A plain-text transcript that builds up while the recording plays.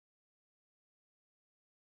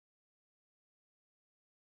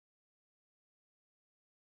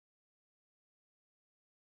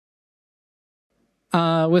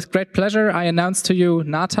With great pleasure, I announce to you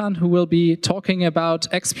Nathan, who will be talking about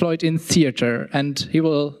exploit in theater, and he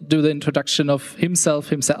will do the introduction of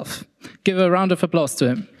himself. Give a round of applause to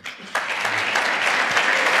him.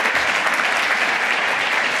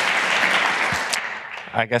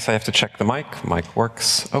 I guess I have to check the mic. Mic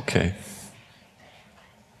works. Okay.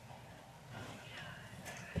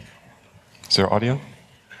 Is there audio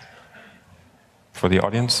for the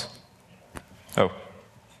audience? Oh,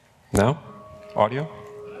 no? Audio?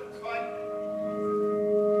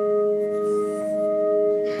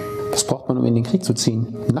 Was braucht man, um in den Krieg zu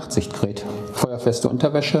ziehen? Nachtsichtgerät, feuerfeste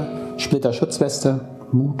Unterwäsche, Splitterschutzweste,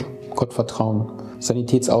 Mut, Gottvertrauen,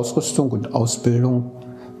 Sanitätsausrüstung und Ausbildung.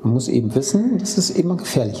 Man muss eben wissen, dass es immer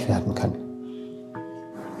gefährlich werden kann.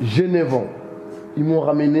 J'ai 9 ans. Ils m'ont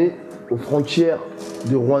ramené aux frontières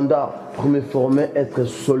de Rwanda pour me former être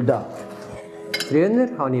soldat. Früher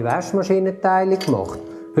habe ich Waschmaschinenteile gemacht.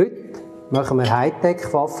 Heute machen wir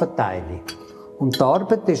Hightech-Waffenteile. Und die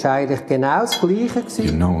Arbeit war eigentlich genau das Gleiche.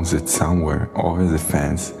 You know that somewhere over the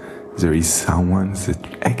fence there is someone that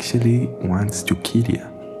actually wants to kill you.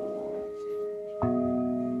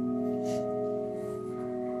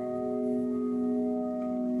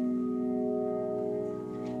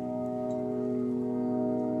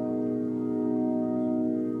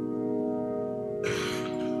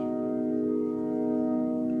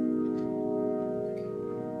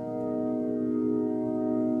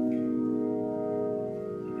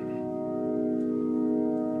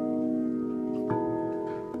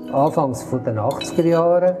 Anfangs der 80er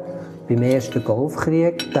Jahre, beim ersten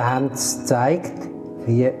Golfkrieg, da haben sie gezeigt,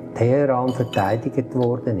 wie Teheran verteidigt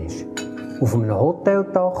worden ist. Auf einem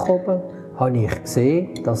Hoteldach oben habe ich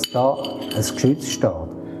gesehen, dass da ein Geschütz steht.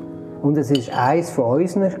 Und es war eines von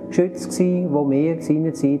unseren Geschützen, das wir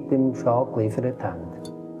seinerzeit dem Staat geliefert haben.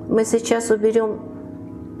 Мы сейчас уберем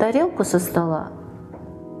тарелку со стола.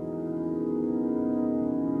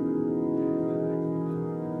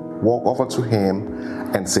 Walk over to him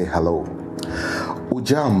and say hello.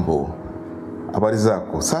 Ujambo, habari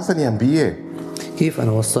zako? Sasa niambie. كيف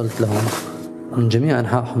أنا وصلت لهم؟ من جميع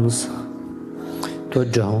أنحاء حمص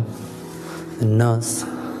توجهوا الناس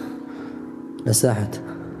لساحة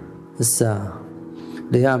الساعة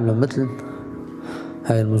ليعملوا مثل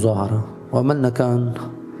هاي المظاهرة، وأملنا كان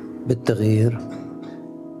بالتغيير.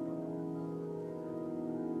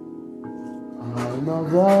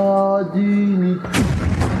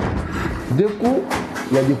 Des coups,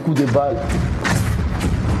 il y a des coups de balle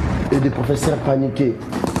et des professeurs paniqués.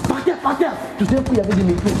 Par terre. Tout d'un coup, il y avait des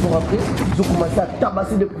métiers qui sont rentrés. Ils ont commencé à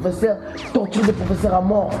tabasser des professeurs, torturer des professeurs à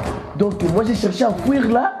mort. Donc moi, j'ai cherché à fuir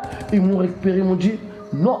là. Ils m'ont récupéré, ils m'ont dit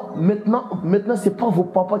non, maintenant c'est pas vos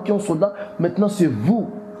papas qui sont soldats, maintenant c'est vous.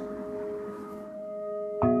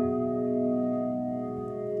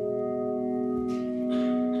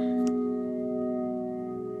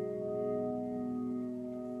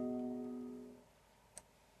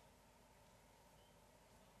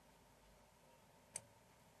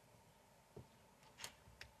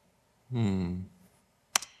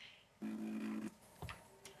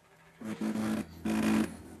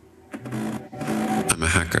 I'm a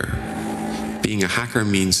hacker. Being a hacker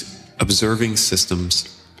means observing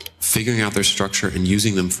systems, figuring out their structure and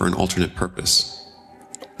using them for an alternate purpose.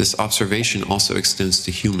 This observation also extends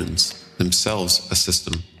to humans, themselves a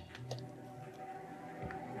system.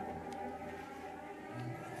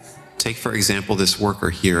 Take, for example, this worker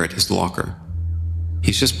here at his locker.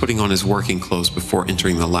 He's just putting on his working clothes before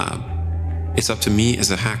entering the lab. It's up to me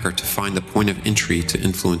as a hacker to find the point of entry to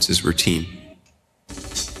influence his routine.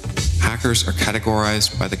 Hackers are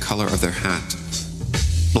categorized by the color of their hat.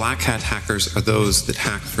 Black hat hackers are those that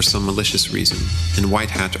hack for some malicious reason, and white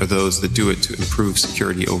hat are those that do it to improve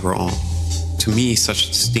security overall. To me, such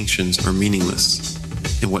distinctions are meaningless,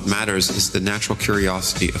 and what matters is the natural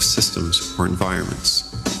curiosity of systems or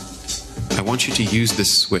environments. I want you to use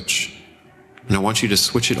this switch, and I want you to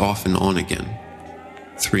switch it off and on again.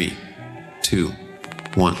 3, 2,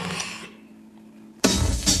 1.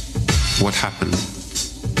 What happened?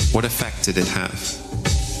 What effect did it have?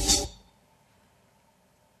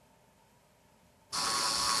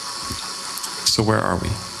 So where are we?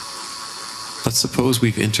 Let's suppose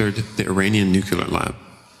we've entered the Iranian nuclear lab.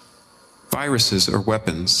 Viruses or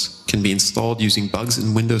weapons can be installed using bugs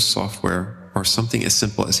in Windows software or something as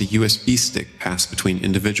simple as a USB stick passed between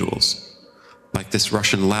individuals, like this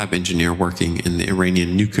Russian lab engineer working in the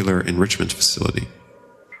Iranian nuclear enrichment facility.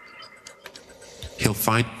 He'll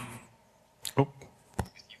find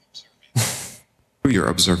through your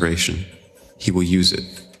observation, he will use it.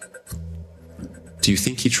 Do you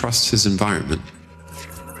think he trusts his environment,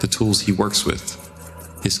 the tools he works with,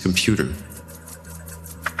 his computer,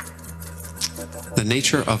 The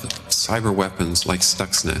nature of cyber weapons like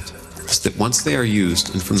Stuxnet is that once they are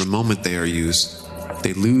used, and from the moment they are used,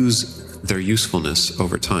 they lose their usefulness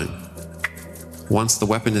over time. Once the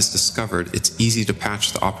weapon is discovered, it's easy to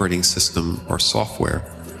patch the operating system or software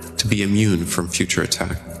to be immune from future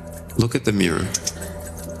attack. Look at the mirror.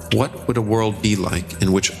 What would a world be like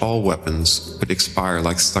in which all weapons would expire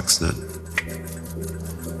like Stuxnet?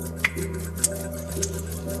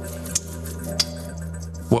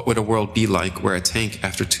 What would a world be like where a tank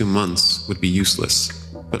after 2 months would be useless?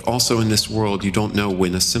 But also in this world, you don't know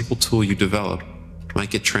when a simple tool you develop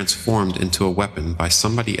might get transformed into a weapon by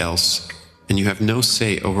somebody else, and you have no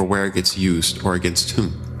say over where it gets used or against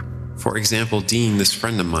whom. For example, Dean, this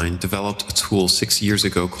friend of mine, developed a tool 6 years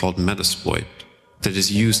ago called Metasploit that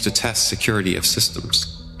is used to test security of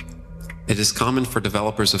systems. It is common for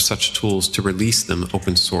developers of such tools to release them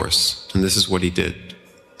open source, and this is what he did.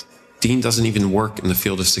 Dean doesn't even work in the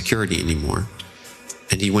field of security anymore,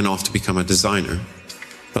 and he went off to become a designer.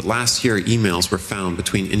 But last year, emails were found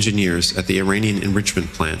between engineers at the Iranian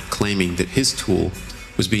enrichment plant claiming that his tool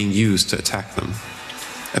was being used to attack them.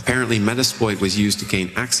 Apparently, Metasploit was used to gain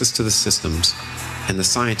access to the systems, and the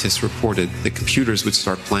scientists reported that computers would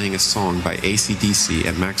start playing a song by AC/DC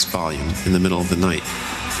at max volume in the middle of the night.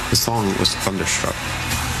 The song was Thunderstruck.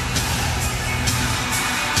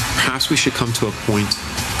 Perhaps we should come to a point of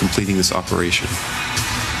completing this operation,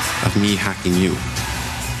 of me hacking you.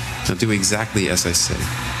 Now do exactly as I say.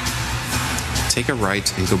 Take a right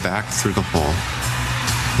and go back through the hall,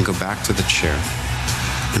 and go back to the chair,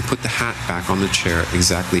 and put the hat back on the chair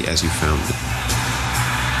exactly as you found it.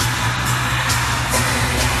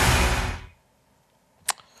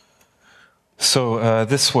 So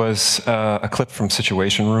this was a clip from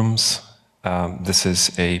Situation Rooms. This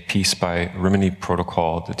is a piece by Rimini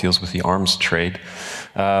Protocol that deals with the arms trade.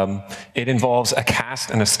 It involves a cast,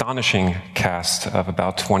 an astonishing cast of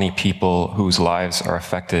about 20 people whose lives are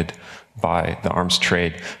affected by the arms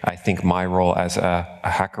trade. I think my role as a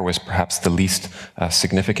hacker was perhaps the least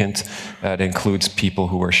significant. It includes people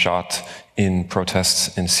who were shot in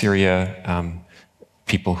protests in Syria,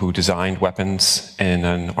 people who designed weapons in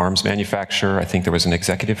an arms manufacturer. I think there was an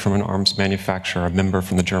executive from an arms manufacturer, a member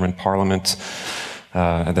from the German parliament.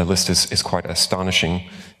 The list is quite astonishing.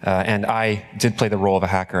 And I did play the role of a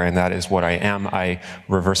hacker, and that is what I am. I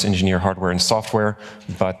reverse engineer hardware and software,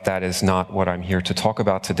 but that is not what I'm here to talk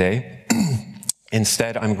about today.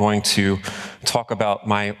 Instead, I'm going to talk about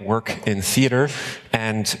my work in theater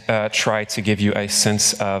and try to give you a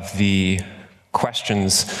sense of the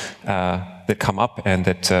questions that come up and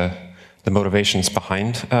that the motivations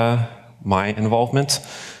behind my involvement.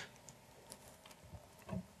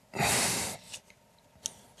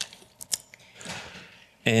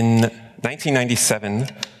 In 1997,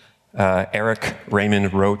 Eric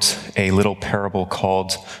Raymond wrote a little parable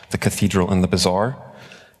called The Cathedral and the Bazaar.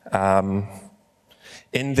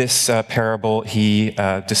 In this parable, he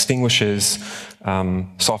distinguishes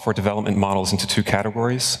software development models into two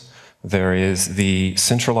categories. There is the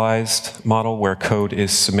centralized model where code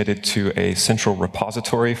is submitted to a central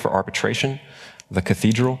repository for arbitration, the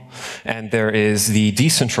cathedral. And there is the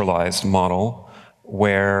decentralized model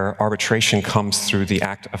where arbitration comes through the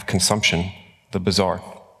act of consumption, the bazaar.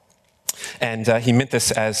 And he meant this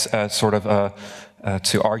as sort of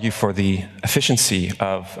to argue for the efficiency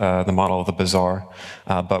of the model of the bazaar,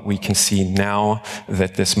 but we can see now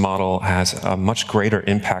that this model has a much greater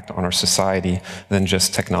impact on our society than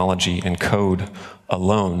just technology and code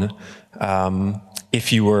alone.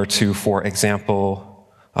 If you were to, for example,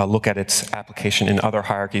 look at its application in other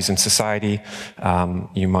hierarchies in society,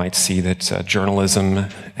 you might see that journalism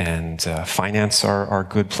and finance are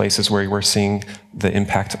good places where we're seeing the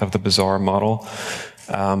impact of the bazaar model.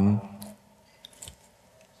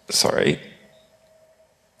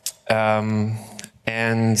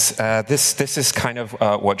 This is kind of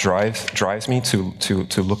what drives me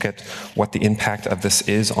to look at what the impact of this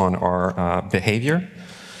is on our behavior.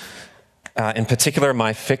 In particular,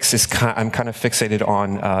 my fix is I'm kind of fixated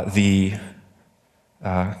on the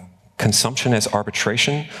consumption as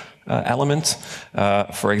arbitration element.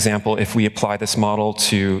 For example, if we apply this model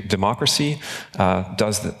to democracy,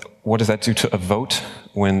 what does that do to a vote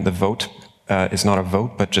when the vote is not a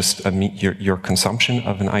vote, but just your consumption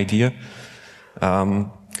of an idea?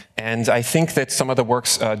 And I think that some of the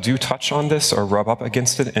works do touch on this or rub up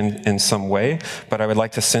against it in some way, but I would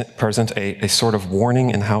like to present a sort of warning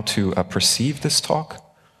in how to perceive this talk.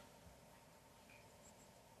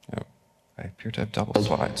 Oh, I appear to have double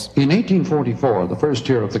slides. In 1844, the first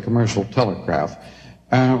year of the commercial telegraph,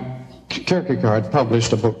 Kierkegaard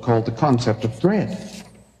published a book called The Concept of Dread.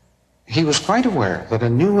 he was quite aware that a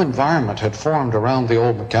new environment had formed around the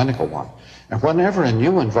old mechanical one. And whenever a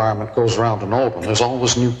new environment goes around an old one, there's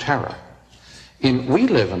always new terror. We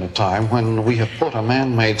live in a time when we have put a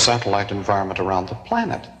man-made satellite environment around the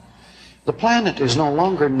planet. The planet is no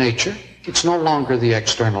longer nature, it's no longer the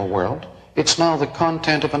external world, it's now the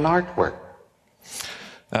content of an artwork.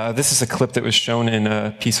 This is a clip that was shown in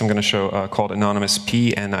a piece I'm going to show called Anonymous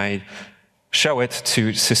P, and I show it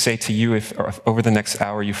to say to you if over the next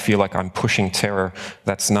hour you feel like I'm pushing terror.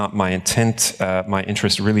 That's not my intent. My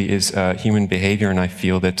interest really is human behavior, and I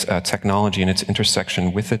feel that technology and its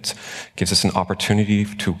intersection with it gives us an opportunity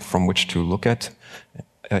from which to look at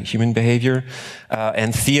human behavior.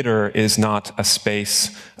 And theater is not a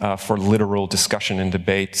space for literal discussion and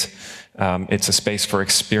debate. It's a space for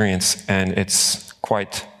experience, and it's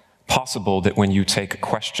quite possible that when you take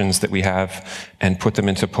questions that we have and put them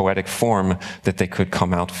into poetic form, that they could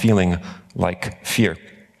come out feeling like fear.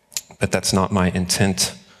 But that's not my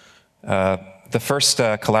intent. The first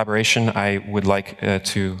collaboration I would like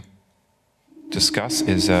to discuss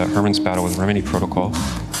is Herman's battle with Remini protocol.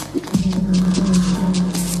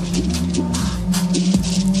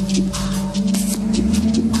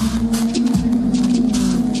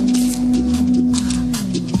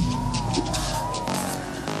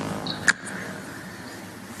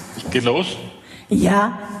 Geht los?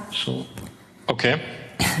 Ja. So. Okay.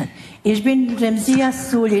 Ich bin Remzija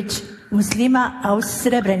Sulic, Muslima aus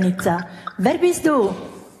Srebrenica. Wer bist du?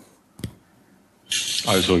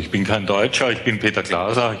 Also, ich bin kein Deutscher, ich bin Peter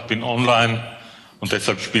Glaser, ich bin online und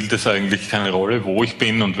deshalb spielt es eigentlich keine Rolle, wo ich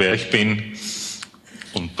bin und wer ich bin.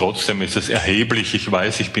 Und trotzdem ist es erheblich. Ich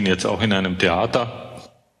weiß, ich bin jetzt auch in einem Theater.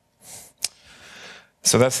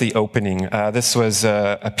 So that's the opening. This was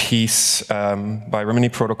a piece by Rimini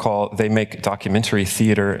Protocol. They make documentary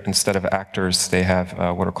theater instead of actors. They have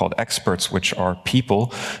what are called experts, which are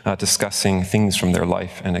people discussing things from their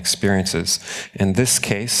life and experiences. In this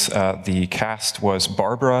case, the cast was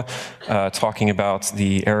Barbara talking about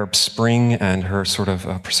the Arab Spring and her sort of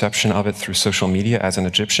perception of it through social media as an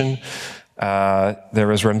Egyptian. There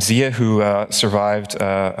was Remzija, who survived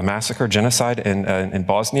a massacre, genocide in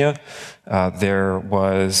Bosnia. There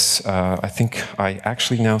was,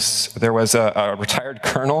 there was a retired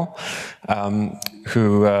colonel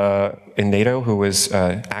who in NATO, who was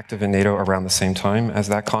active in NATO around the same time as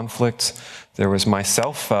that conflict. There was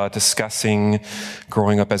myself discussing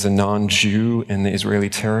growing up as a non-Jew in the Israeli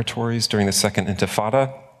territories during the Second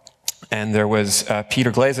Intifada. And there was Peter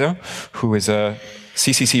Glaser, who is a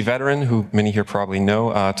CCC veteran, who many here probably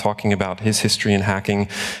know, talking about his history in hacking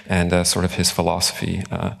and sort of his philosophy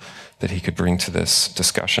that he could bring to this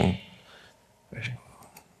discussion.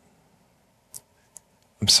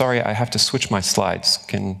 I'm sorry, I have to switch my slides.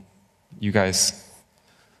 Can you guys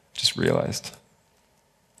just realized?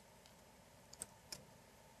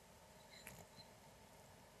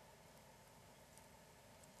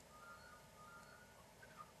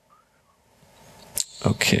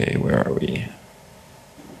 Okay, where are we?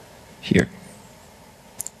 Here.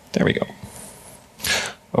 There we go.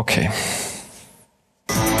 Okay.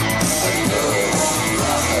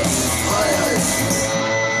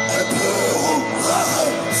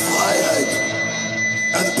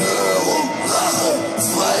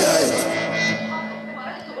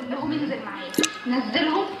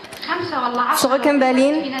 Zurück in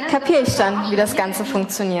Berlin kapiere ich dann, wie das Ganze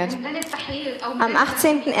funktioniert. Am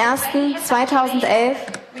 18.01.2011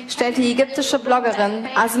 stellte die ägyptische Bloggerin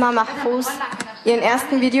Asma Mahfouz ihren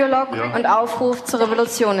ersten Videolog und Aufruf zur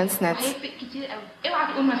Revolution ins Netz.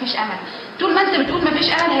 طول ما انت بتقول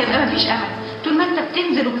مفيش امل هيبقى مفيش امل. طول ما انت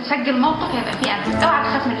بتنزل وبتسجل موقف هيبقى فيه امل. اوعى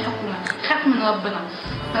تخاف من الحكومه، خاف من ربنا.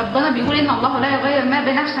 ربنا بيقول ان الله لا يغير ما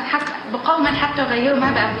بنفس حتى بقوم حتى يغيروا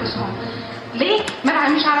ما بانفسهم. ليه؟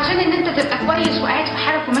 مش علشان ان انت تبقى كويس وقاعد في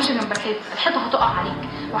حالك وماشي جنب الحيطه، الحيطه هتقع عليك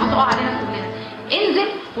وهتقع علينا كلنا. انزل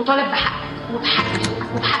وطالب بحقك وبحقك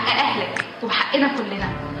وبحق اهلك وبحقنا كلنا.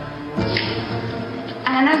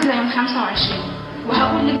 انا نازله يوم 25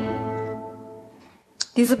 وهقول لك.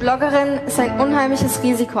 Diese Bloggerin ist ein unheimliches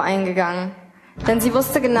Risiko eingegangen, denn sie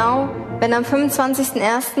wusste genau, wenn am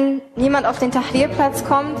 25.01. niemand auf den Tahrirplatz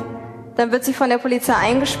kommt, dann wird sie von der Polizei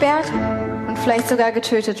eingesperrt und vielleicht sogar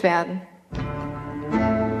getötet werden.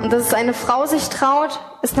 Und dass es eine Frau sich traut,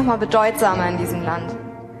 ist nochmal bedeutsamer in diesem Land.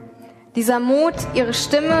 Dieser Mut, ihre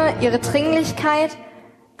Stimme, ihre Dringlichkeit,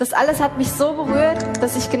 das alles hat mich so berührt,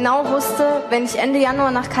 dass ich genau wusste, wenn ich Ende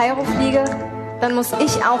Januar nach Kairo fliege, dann muss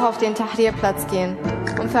ich auch auf den Tahrirplatz gehen,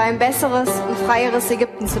 um für ein besseres und freieres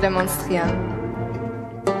Ägypten zu demonstrieren.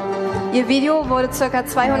 Ihr Video wurde ca.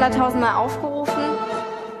 200.000 Mal aufgerufen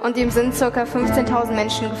und ihm sind ca. 15.000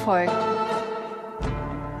 Menschen gefolgt.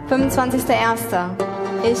 25.01.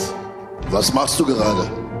 Ich. Was machst du gerade?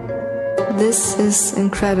 This is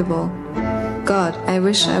incredible. God, I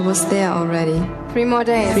wish I was there already. 3 more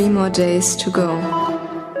days. 3 more days to go.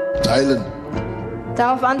 Teilen.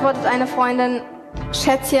 Darauf antwortet eine Freundin,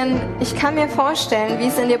 Schätzchen, ich kann mir vorstellen, wie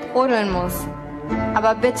es in dir brodeln muss.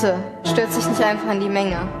 Aber bitte, stürz dich nicht einfach in die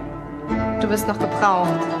Menge. Du bist noch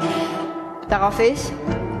gebraucht. Darauf ich.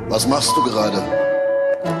 Was machst du gerade?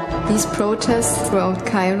 These protests throughout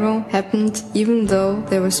Cairo happened even though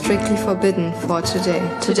they were strictly forbidden for today.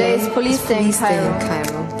 Today is Police Day in Cairo.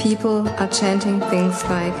 People are chanting things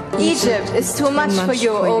like Egypt is too much for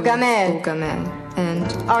you, O Gamal. And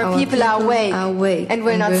our people are awake and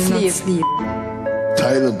will not sleep.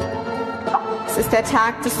 Teilen. Es ist der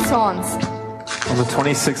Tag des Zorns. On the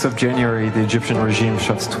 26th of January, the Egyptian regime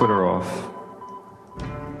shuts Twitter off.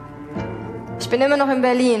 Ich bin immer noch in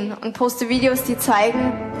Berlin und poste Videos, die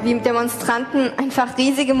zeigen, wie Demonstranten einfach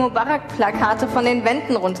riesige Mubarak-Plakate von den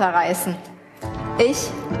Wänden runterreißen. Ich.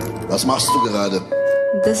 Was machst du gerade?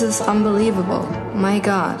 This is unbelievable. My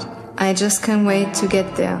God. I just can't wait to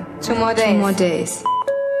get there. 2 more days. 2 more days.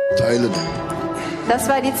 Teilen. Das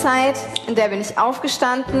war die Zeit, in der bin ich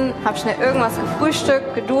aufgestanden, habe schnell irgendwas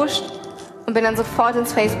gefrühstückt, geduscht und bin dann sofort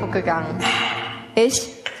ins Facebook gegangen.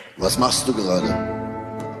 Ich. Was machst du gerade?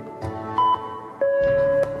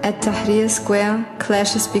 At Tahrir Square,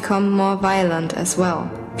 clashes become more violent as well.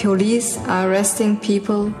 Police are arresting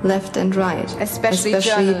people left and right, especially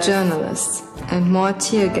journalists, and more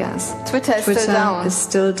tear gas. Twitter is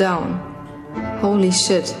still down. Holy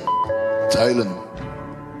shit. Teilen.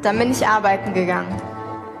 Dann bin ich arbeiten gegangen.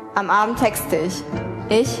 Am Abend texte ich.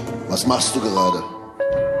 Ich. Was machst du gerade?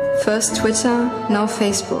 First Twitter, now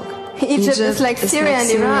Facebook. Egypt is like Syria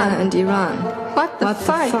and Iran. What the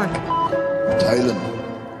fuck? Teilen.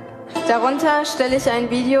 Darunter stelle ich ein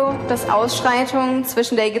Video, das Ausschreitungen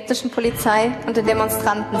zwischen der ägyptischen Polizei und den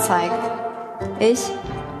Demonstranten zeigt. Ich.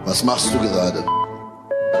 Was machst du gerade?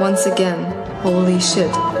 Once again, holy shit.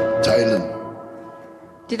 Teilen.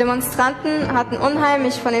 Die Demonstranten hatten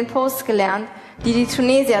unheimlich von den Posts gelernt, die die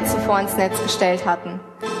Tunesier zuvor ins Netz gestellt hatten.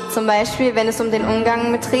 Zum Beispiel, wenn es um den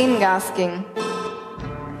Umgang mit Tränengas ging.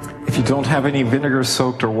 If you don't have any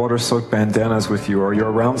vinegar-soaked or water-soaked bandanas with you, or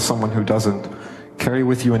you're around someone who doesn't, carry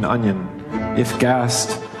with you an onion. If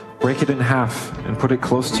gassed, break it in half and put it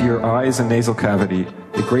close to your eyes and nasal cavity.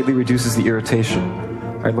 It greatly reduces the irritation.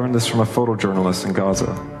 I learned this from a photojournalist in Gaza.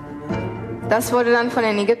 Das wurde dann von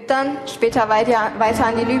den Ägyptern später weiter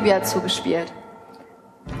an die Libyer zugespielt.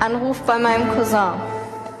 Anruf bei meinem Cousin.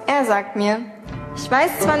 Er sagt mir, ich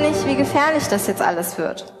weiß zwar nicht, wie gefährlich das jetzt alles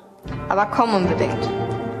wird, aber komm unbedingt.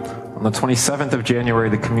 On the 27th of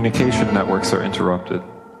January, the communication networks are interrupted.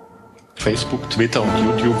 Facebook, Twitter und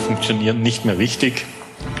YouTube funktionieren nicht mehr richtig.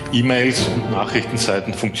 E-Mails und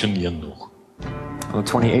Nachrichtenseiten funktionieren noch. On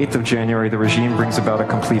the 28th of January, the regime brings about a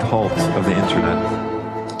complete halt of the Internet.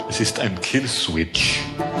 Es ist ein Kill-Switch.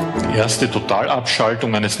 Die erste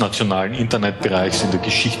Totalabschaltung eines nationalen Internetbereichs in der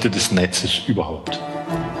Geschichte des Netzes überhaupt.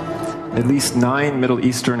 At least 9 Middle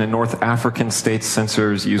Eastern and North African state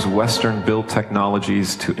censors use Western-built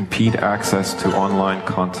technologies to impede access to online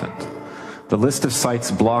content. The list of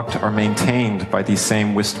sites blocked are maintained by these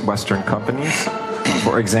same Western companies.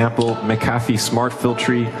 For example, McAfee Smart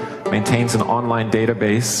Filtry maintains an online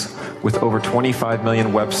database with over 25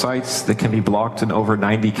 million websites that can be blocked in over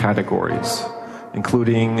 90 categories,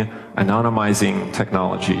 including anonymizing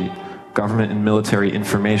technology, government and military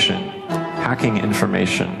information, hacking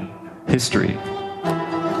information, history.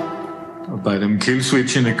 Bei dem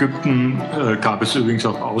Killswitch in Ägypten gab es übrigens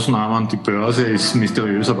auch Ausnahmen. Die Börse ist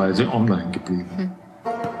mysteriöserweise online geblieben.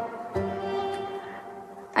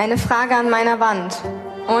 Eine Frage an meiner Wand.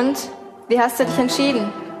 Und? Wie hast du dich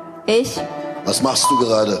entschieden? Ich? Was machst du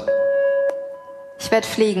gerade? Ich werde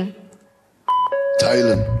fliegen.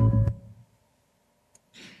 Teilen.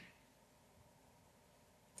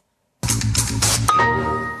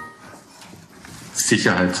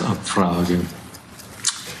 Sicherheitsabfrage.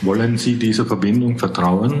 Wollen Sie dieser Verbindung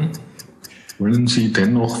vertrauen? Wollen Sie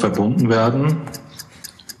dennoch verbunden werden?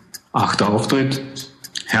 8. Auftritt.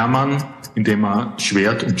 Hermann, indem er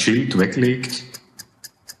Schwert und Schild weglegt.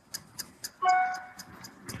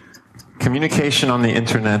 Communication on the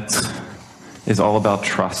internet is all about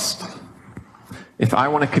trust. If I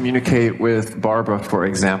want to communicate with Barbara, for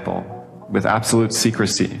example, with absolute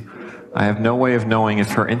secrecy, I have no way of knowing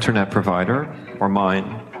if her internet provider, or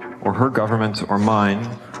mine, or her government, or mine,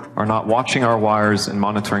 are not watching our wires and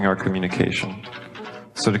monitoring our communication.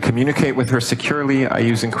 So to communicate with her securely, I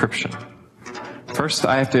use encryption. First,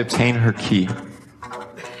 I have to obtain her key.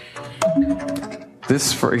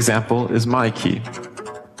 This, for example, is my key.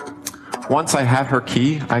 once I have her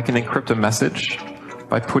key, I can encrypt a message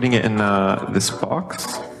by putting it in this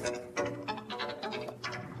box.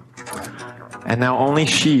 And now only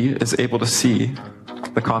she is able to see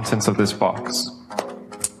the contents of this box.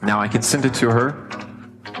 Now I can send it to her,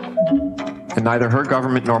 and neither her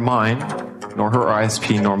government nor mine, nor her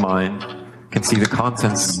ISP nor mine, can see the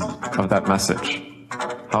contents of that message.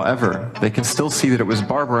 However, they can still see that it was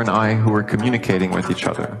Barbara and I who were communicating with each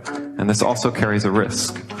other, and this also carries a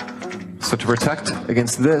risk. So to protect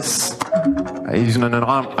against this, I use an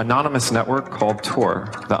anonymous network called Tor,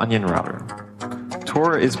 the onion router.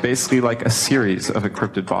 Tor is basically like a series of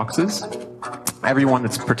encrypted boxes. Everyone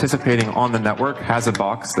that's participating on the network has a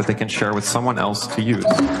box that they can share with someone else to use.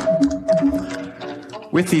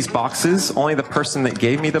 With these boxes, only the person that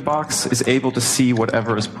gave me the box is able to see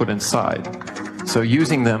whatever is put inside. So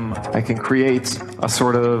using them, I can create a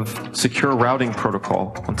sort of secure routing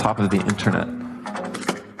protocol on top of the internet.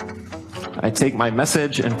 I take my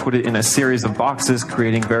message and put it in a series of boxes,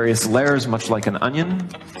 creating various layers, much like an onion.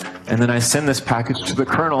 And then I send this package to the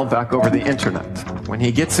kernel back over the internet. When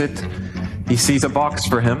he gets it, he sees a box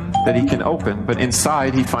for him that he can open, but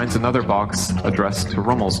inside he finds another box addressed to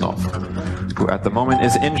Rummelsnov, who at the moment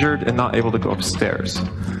is injured and not able to go upstairs.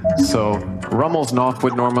 So Rummelsnov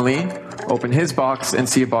would normally open his box and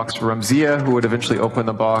see a box for Ramzia, who would eventually open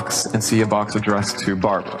the box and see a box addressed to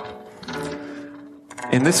Barbara.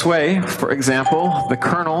 In this way, for example, the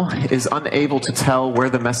kernel is unable to tell where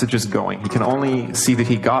the message is going. He can only see that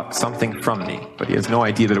he got something from me, but he has no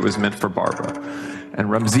idea that it was meant for Barbara. And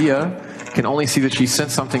Ramzia can only see that she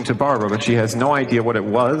sent something to Barbara, but she has no idea what it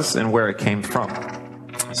was and where it came from.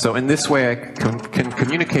 So in this way, I can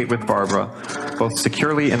communicate with Barbara, both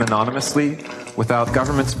securely and anonymously, without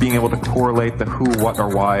governments being able to correlate the who, what, or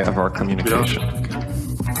why of our communication.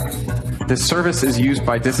 This service is used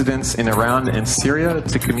by dissidents in Iran and Syria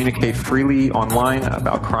to communicate freely online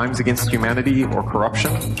about crimes against humanity or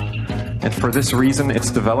corruption. And for this reason, its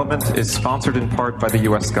development is sponsored in part by the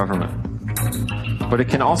US government. But it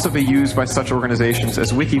can also be used by such organizations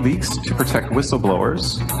as WikiLeaks to protect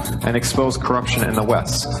whistleblowers and expose corruption in the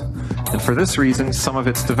West. And for this reason, some of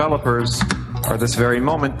its developers are this very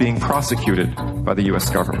moment being prosecuted by the US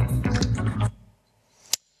government.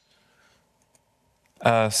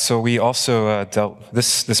 So we also dealt,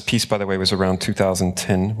 this piece, by the way, was around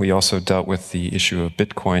 2010. We also dealt with the issue of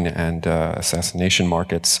Bitcoin and assassination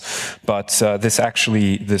markets. But this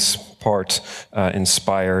part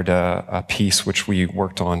inspired a piece which we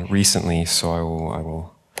worked on recently, so I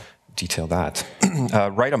will detail that.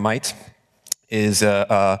 Write a Mite is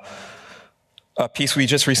a piece we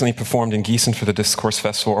just recently performed in Gießen for the Discourse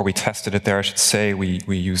Festival, or we tested it there, I should say.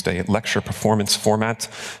 We used a lecture performance format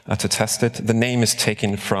to test it. The name is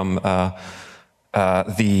taken from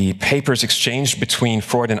the papers exchanged between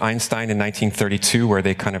Freud and Einstein in 1932, where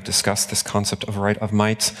they kind of discussed this concept of right of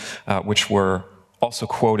might, which were also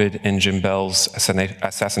quoted in Jim Bell's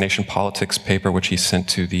assassination politics paper, which he sent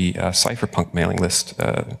to the cypherpunk mailing list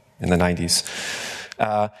in the 90s.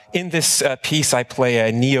 In this piece, I play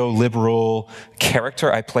a neoliberal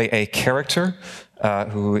character. I play a character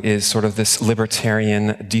who is sort of this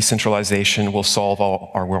libertarian decentralization will solve all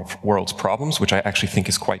our world's problems, which I actually think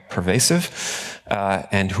is quite pervasive,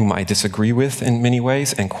 and whom I disagree with in many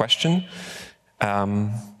ways and question.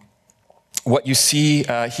 What you see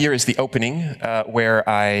here is the opening where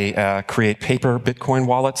I create paper Bitcoin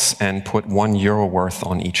wallets and put €1 worth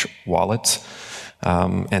on each wallet.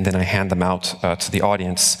 And then I hand them out to the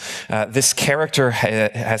audience. This character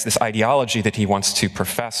has this ideology that he wants to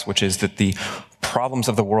profess, which is that the problems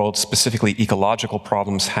of the world, specifically ecological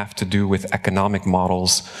problems, have to do with economic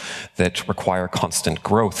models that require constant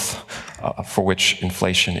growth, for which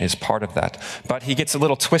inflation is part of that. But he gets a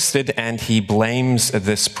little twisted and he blames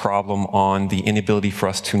this problem on the inability for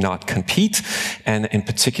us to not compete, and in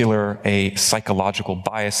particular a psychological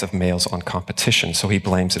bias of males on competition. So he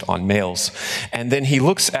blames it on males. And then he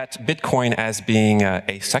looks at Bitcoin as being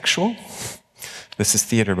asexual. This is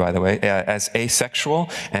theater, by the way, as asexual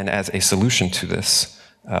and as a solution to this.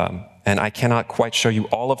 And I cannot quite show you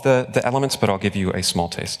all of the elements, but I'll give you a small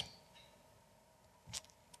taste.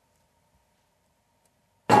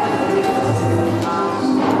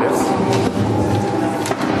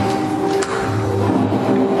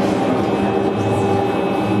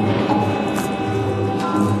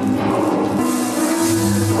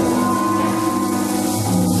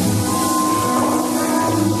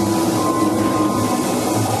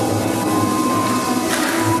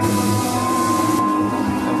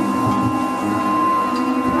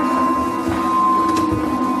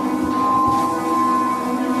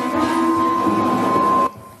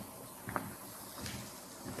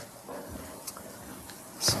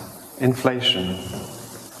 inflation,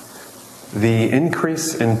 the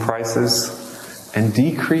increase in prices and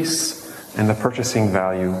decrease in the purchasing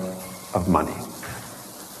value of money.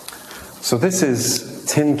 So this is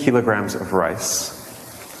 10 kilograms of rice,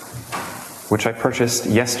 which I purchased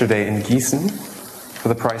yesterday in Gießen for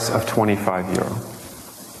the price of 25 euro.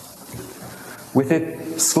 With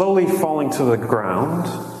it slowly falling to the ground,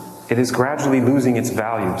 it is gradually losing its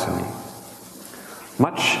value to me,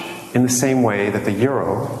 much in the same way that the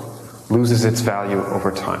euro loses its value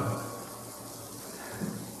over time.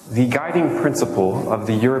 The guiding principle of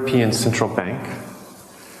the European Central Bank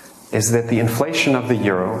is that the inflation of the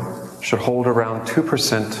euro should hold around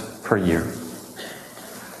 2% per year.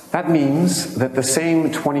 That means that the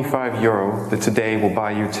same 25 euro that today will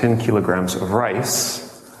buy you 10 kilograms of rice,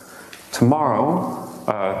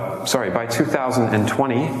 by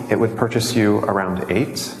 2020, it would purchase you around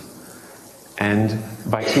 8, and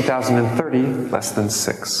by 2030, less than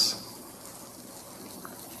 6.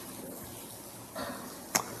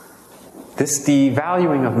 This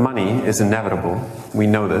devaluing of money is inevitable, we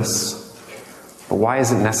know this, but why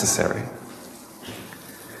is it necessary?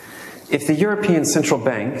 If the European Central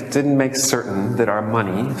Bank didn't make certain that our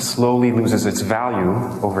money slowly loses its value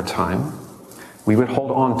over time, we would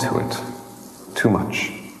hold on to it too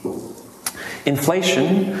much.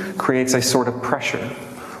 Inflation creates a sort of pressure,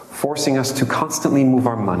 forcing us to constantly move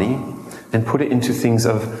our money and put it into things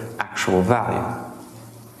of actual value.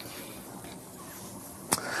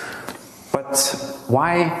 But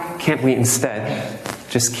why can't we instead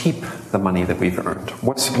just keep the money that we've earned?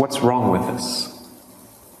 What's wrong with this?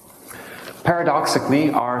 Paradoxically,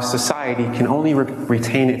 our society can only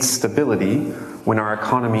retain its stability when our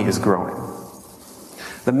economy is growing.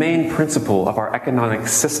 The main principle of our economic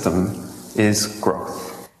system is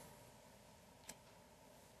growth.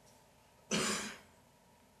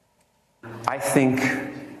 I think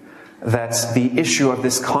that the issue of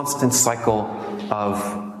this constant cycle of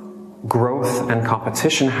growth and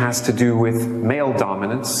competition has to do with male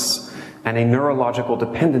dominance and a neurological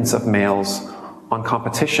dependence of males on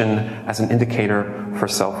competition as an indicator for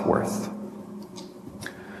self-worth.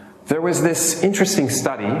 There was this interesting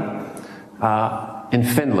study in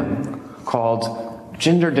Finland called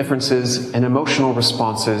Gender Differences and Emotional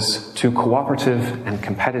Responses to Cooperative and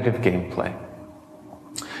Competitive Gameplay.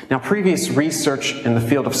 Now, previous research in the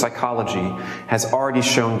field of psychology has already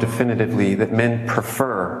shown definitively that men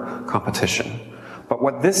prefer competition. But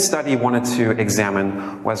what this study wanted to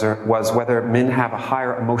examine was whether men have a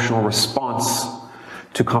higher emotional response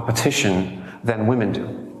to competition than women do.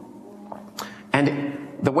 And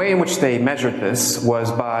the way in which they measured this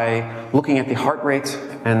was by looking at the heart rate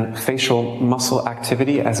and facial muscle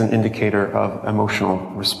activity as an indicator of emotional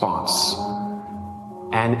response.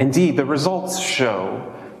 And indeed, the results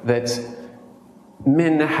show that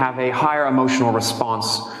men have a higher emotional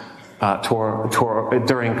response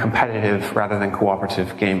during competitive rather than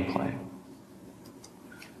cooperative gameplay.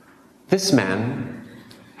 This man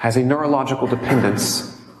has a neurological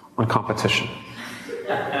dependence on competition.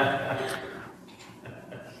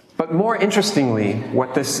 But more interestingly,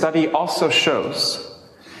 what this study also shows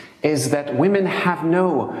is that women have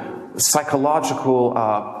no psychological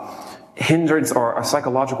hindrance or a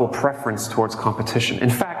psychological preference towards competition. In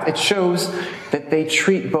fact, it shows that they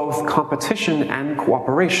treat both competition and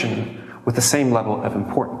cooperation with the same level of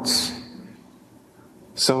importance.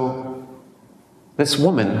 So, this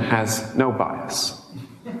woman has no bias.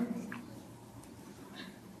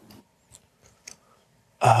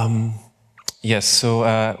 Yes,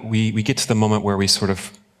 so we get to the moment where we sort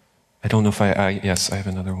of, I don't know if yes, I have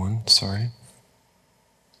another one, sorry.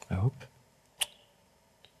 I hope.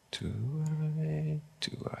 Do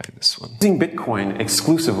I this one? Using Bitcoin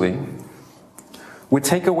exclusively would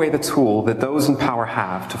take away the tool that those in power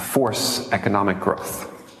have to force economic growth,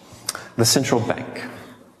 the central bank.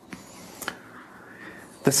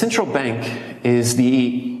 The central bank is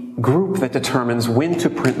the group that determines when to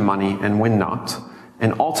print money and when not,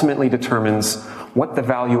 and ultimately determines what the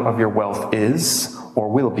value of your wealth is or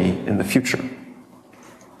will be in the future.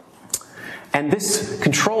 And this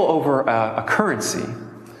control over a currency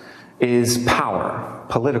is power,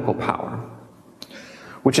 political power,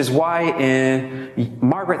 which is why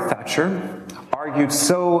Margaret Thatcher argued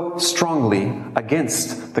so strongly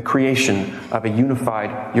against the creation of a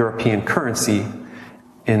unified European currency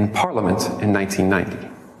in Parliament in 1990.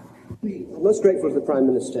 I'm most grateful to the Prime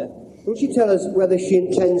Minister. Will she tell us whether she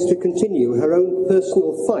intends to continue her own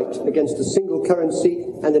personal fight against a single currency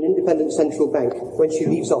and an independent central bank when she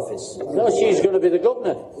leaves office? No, she's going to be the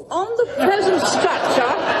governor. On the present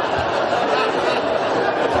structure,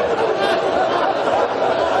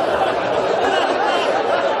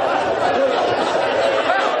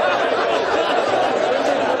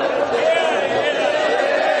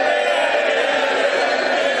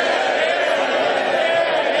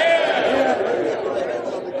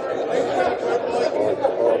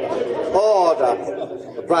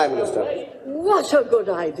 Prime Minister. What a good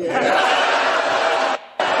idea.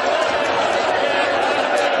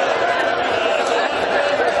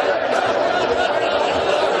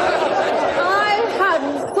 I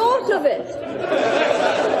hadn't thought of it.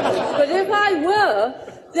 But if I were,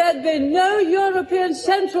 there'd be no European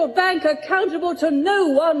Central Bank accountable to no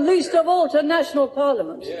one, least of all to national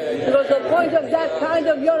parliaments. Because the point of that kind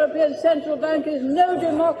of European Central Bank is no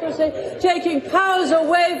democracy, taking powers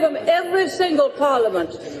away from every single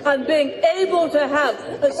parliament and being able to have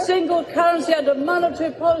a single currency and a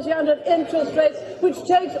monetary policy and an interest rates which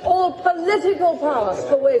takes all political power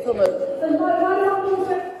away from us.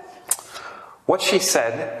 What she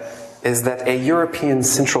said is that a European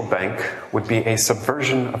central bank would be a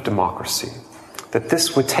subversion of democracy, that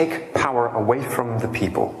this would take power away from the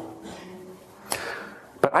people.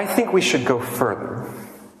 But I think we should go further.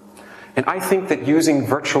 And I think that using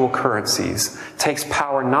virtual currencies takes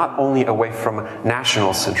power not only away from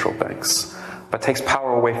national central banks, but takes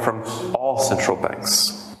power away from all central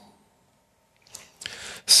banks.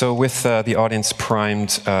 So with the audience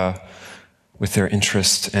primed with their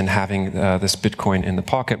interest in having this Bitcoin in the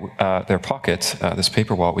pocket, their pocket, this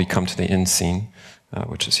paper wallet, we come to the end scene,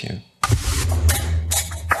 which is here.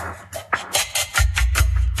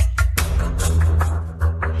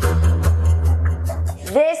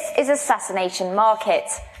 This is Assassination Market,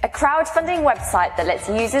 a crowdfunding website that lets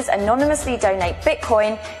users anonymously donate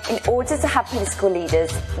Bitcoin in order to have political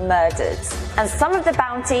leaders murdered. And some of the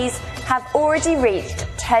bounties have already reached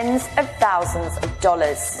tens of thousands of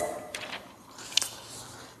dollars.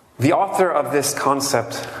 The author of this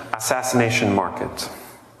concept, Assassination Market,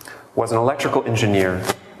 was an electrical engineer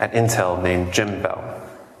at Intel named Jim Bell.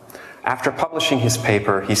 After publishing his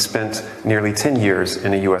paper, he spent nearly 10 years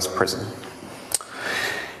in a US prison.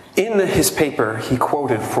 In his paper, he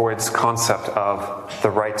quoted Freud's concept of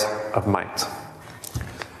the right of might.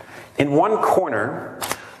 In one corner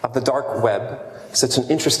of the dark web sits an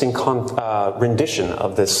interesting rendition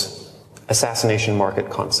of this assassination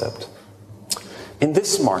market concept. In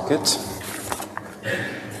this market,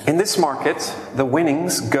 the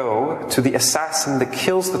winnings go to the assassin that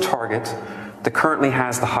kills the target that currently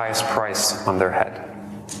has the highest price on their head.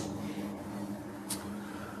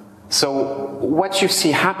 So what you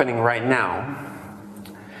see happening right now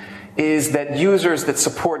is that users that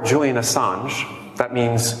support Julian Assange, that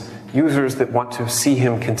means users that want to see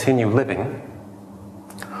him continue living,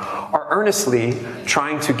 are earnestly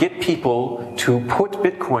trying to get people to put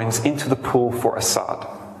bitcoins into the pool for Assad.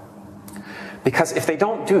 Because if they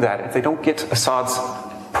don't do that, if they don't get Assad's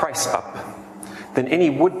price up, then any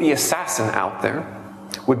would-be assassin out there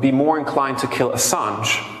would be more inclined to kill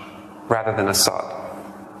Assange rather than Assad.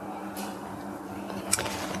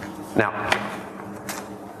 Now,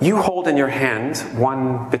 you hold in your hand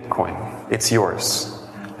one Bitcoin. It's yours.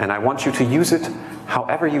 And I want you to use it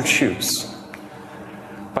however you choose.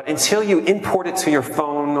 But until you import it to your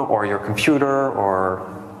phone or your computer or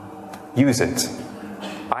use it,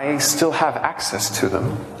 I still have access to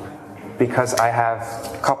them because I have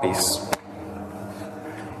copies.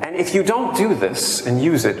 And if you don't do this and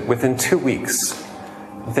use it within 2 weeks,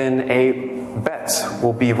 then a bet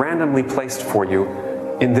will be randomly placed for you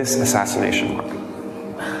in this assassination market.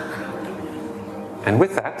 And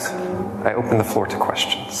with that, I open the floor to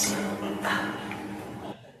questions.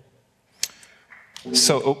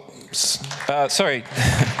 So, sorry.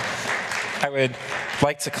 I would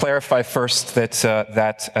like to clarify first that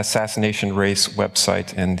that assassination race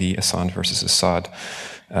website and the Assange versus Assad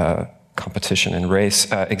competition and race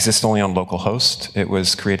exists only on localhost. It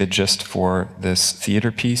was created just for this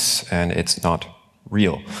theater piece, and it's not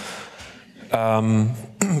real.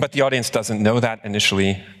 But the audience doesn't know that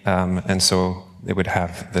initially, and so it would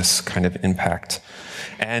have this kind of impact.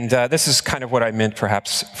 And this is kind of what I meant,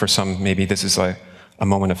 perhaps for some, maybe this is a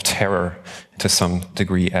moment of terror to some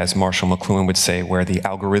degree, as Marshall McLuhan would say, where the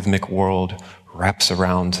algorithmic world wraps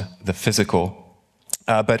around the physical.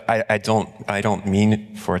 But I don't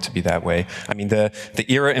mean for it to be that way. I mean, the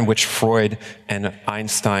era in which Freud and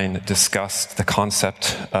Einstein discussed the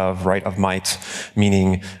concept of right of might,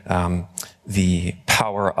 meaning the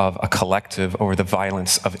power of a collective over the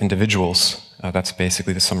violence of individuals. That's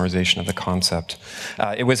basically the summarization of the concept.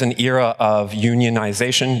 It was an era of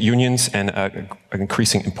unionization, unions, and an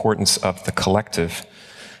increasing importance of the collective.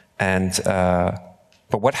 And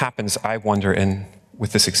but what happens, I wonder,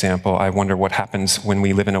 with this example, I wonder what happens when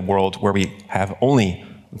we live in a world where we have only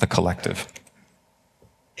the collective.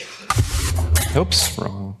 Oops,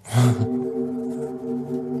 wrong.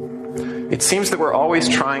 It seems that we're always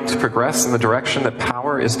trying to progress in the direction that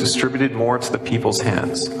power is distributed more to the people's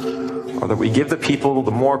hands, or that we give the people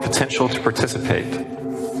the more potential to participate.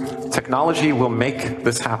 Technology will make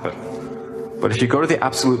this happen. But if you go to the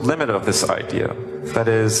absolute limit of this idea, that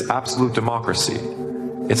is absolute democracy,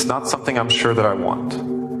 it's not something I'm sure that I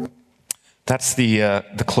want. That's the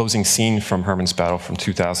closing scene from Herman's Battle from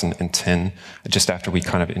 2010, just after we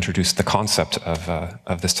kind of introduced the concept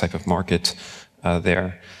of this type of market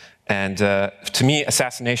there. And to me,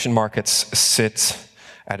 assassination markets sit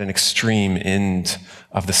at an extreme end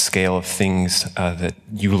of the scale of things that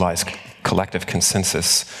utilize collective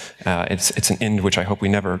consensus. It's an end which I hope we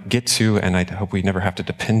never get to, and I hope we never have to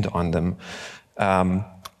depend on them.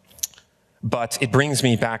 But it brings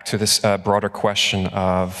me back to this broader question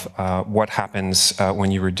of what happens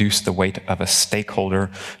when you reduce the weight of a stakeholder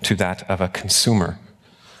to that of a consumer.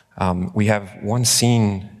 We have one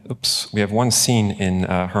scene in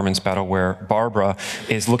Herman's Battle where Barbara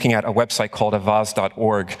is looking at a website called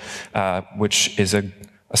avaz.org, which is a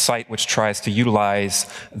site which tries to utilize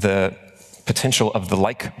the potential of the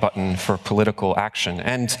like button for political action.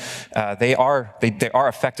 And they are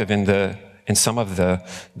effective in some of the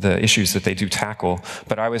issues that they do tackle,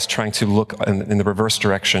 but I was trying to look in the reverse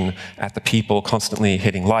direction at the people constantly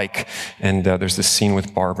hitting like, and there's this scene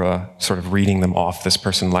with Barbara sort of reading them off. This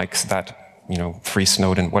person likes that, you know, free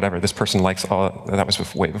Snowden, whatever. This person likes all, that was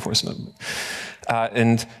way before Snowden.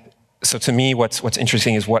 And so to me, what's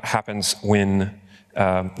interesting is what happens when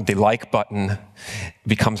the like button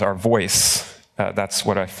becomes our voice. That's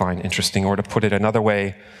what I find interesting. Or to put it another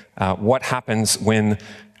way, what happens when,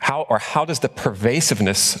 how does the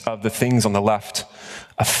pervasiveness of the things on the left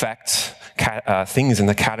affect things in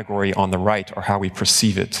the category on the right, or how we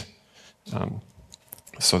perceive it?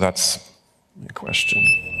 So that's a question.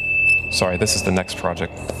 Sorry, this is the next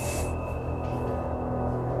project.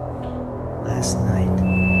 Last night,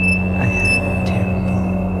 I had a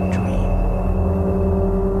terrible dream.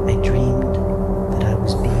 I dreamed that I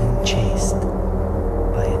was being chased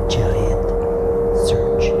by a giant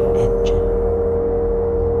search engine.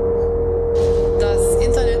 Das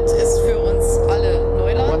Internet ist für uns alle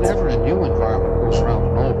Neuland. Whenever a new environment goes around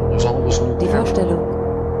an old one, there's always new Die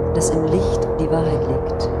Vorstellung, dass im Licht die Wahrheit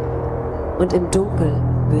liegt und im Dunkel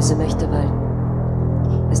böse Mächte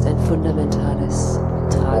walten, ist ein fundamentales,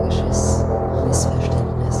 tragisches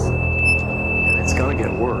Missverständnis. And it's going to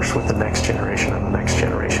get worse with the next generation and the next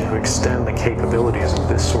generation who extend the capabilities of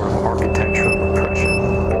this sort of architecture of repression.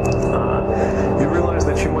 You realize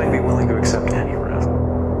that you might be willing to accept any risk.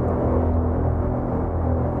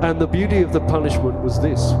 And the beauty of the punishment was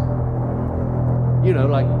this. You know,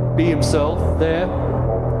 like, be himself there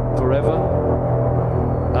forever,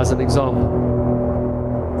 as an example.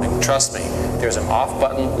 And trust me, there's an off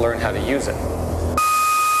button, learn how to use it.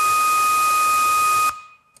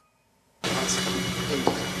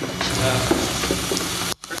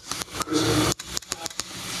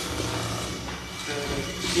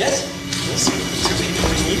 Yes? Two people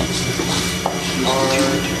we need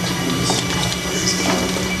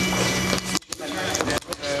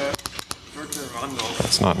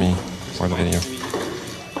It's not me, or the video.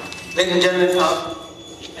 Ladies and gentlemen,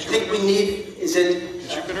 I think we need, is it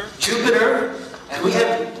Jupiter? Jupiter. We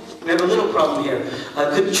have a little problem here.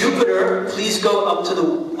 Could Jupiter please go up to the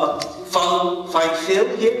fine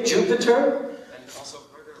field here, Jupiter?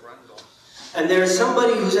 And there's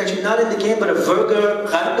somebody who's actually not in the game, but a Virger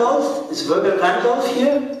Randolph. Is Virger Randolph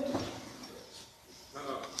here?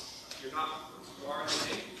 No, you're not. You are in the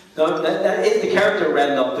game. No, that is the character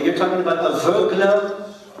Randolph, but you're talking about a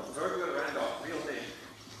Virgler. Virger Randolph, real name.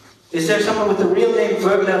 Is there someone with the real name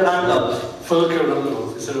Virgler Randolph? Volker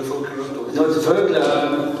Randolph. Is it a Volker Randolph? No, it's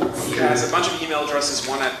Virgler. He has a bunch of email addresses,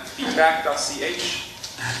 one at feedback.ch.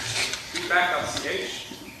 Feedback.ch.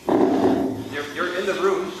 You're in the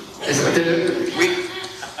room.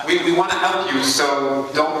 We want to help you, so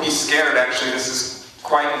don't be scared. Actually, this is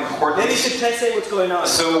quite important. Maybe you should say what's going on.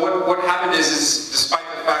 So what happened is despite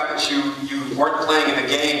the fact that you weren't playing in the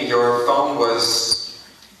game, your phone was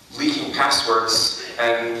leaking passwords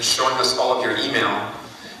and showing us all of your email.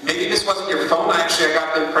 Maybe this wasn't your phone. I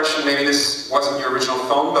got the impression maybe this wasn't your original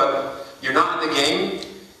phone, but you're not in the game,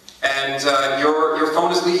 and your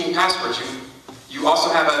phone is leaking passwords. You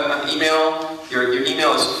also have an email. Your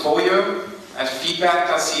email is folio at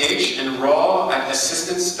feedback.ch and raw at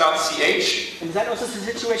assistance.ch. And is that also the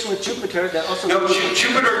situation with Jupiter? That also no,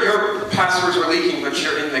 Jupiter, your passwords were leaking, but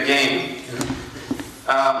you're in the game.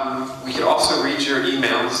 We could also read your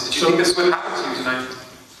emails. Did you think this would happen to you tonight?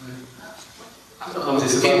 Haben Sie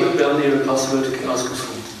sogar werden Ihre Passwörter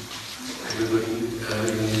ausgefunden.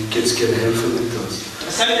 Geht's gerne helfen mit das.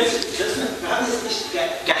 Wir haben es nicht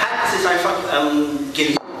gehackt, es ist einfach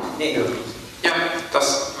geleakt. Nee. Ja,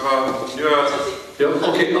 das ja,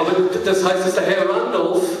 okay, aber das heißt, dass der Herr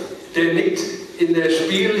Randolph der nicht in der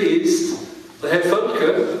Spiel ist, der Herr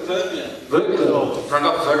Völker. Randolph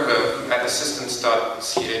Völker at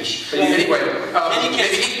assistance.ch. Anyway,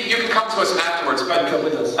 maybe you can come to us afterwards, but come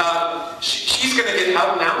with us. She's going to get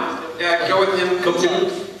help now. Go with him. Come to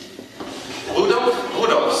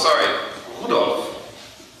Rudolph, sorry. Rudolph.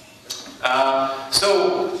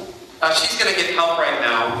 She's going to get help right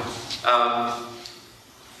now.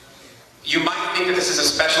 You might think that this is a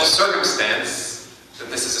special circumstance, that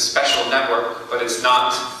this is a special network, but it's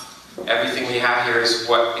not. Everything we have here is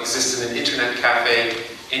what exists in an internet cafe.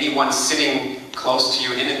 Anyone sitting close to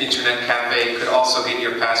you in an internet cafe could also get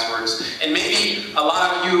your passwords. And maybe a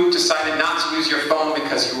lot of you decided not to use your phone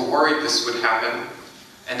because you were worried this would happen.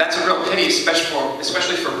 And that's a real pity,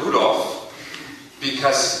 especially for Rudolph,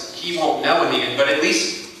 because he won't know in the end, but at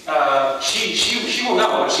least she will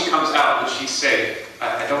know when she comes out that she's safe.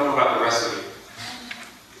 I don't know about the rest of you.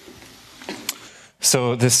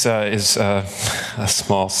 So this is a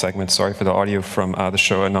small segment, sorry for the audio, from the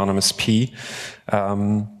show Anonymous P.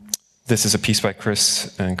 This is a piece by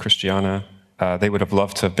Chris and Christiana. They would have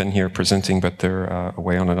loved to have been here presenting, but they're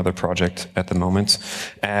away on another project at the moment.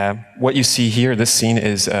 What you see here, this scene,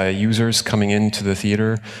 is users coming into the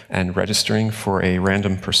theater and registering for a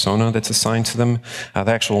random persona that's assigned to them.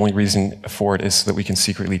 The actual only reason for it is so that we can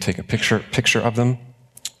secretly take a picture of them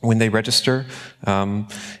when they register.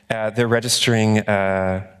 They're registering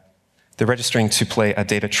to play a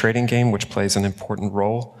data trading game, which plays an important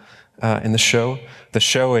role in the show. The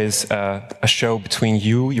show is a show between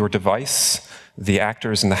you, your device, the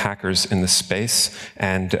actors and the hackers in the space,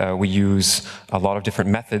 and we use a lot of different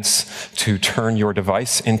methods to turn your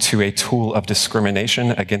device into a tool of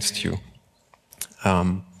discrimination against you.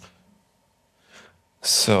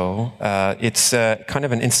 It's kind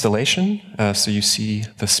of an installation. So you see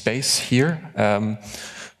the space here.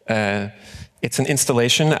 It's an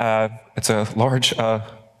installation. It's a large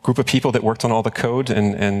group of people that worked on all the code,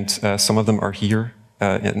 and some of them are here,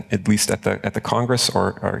 at least at the Congress,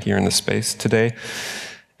 or are here in the space today.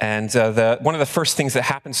 And one of the first things that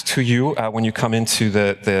happens to you when you come into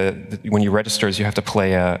when you register is you have to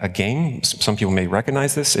play a game. Some people may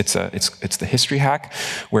recognize this. It's the history hack,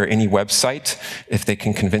 where any website, if they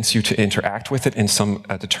can convince you to interact with it in some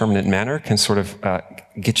determinate manner, can sort of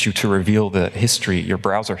get you to reveal the history, your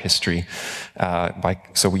browser history.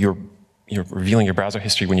 So you're revealing your browser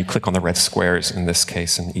history when you click on the red squares in this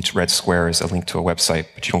case, and each red square is a link to a website,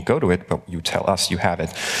 but you don't go to it, but you tell us you have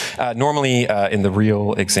it. Normally, in the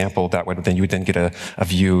real example, you would then get a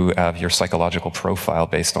view of your psychological profile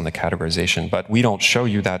based on the categorization, but we don't show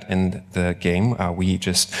you that in the game. We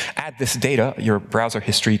just add this data, your browser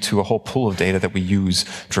history, to a whole pool of data that we use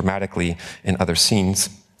dramatically in other scenes.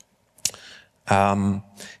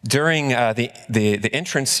 During the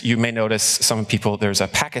entrance, you may notice some people, there's a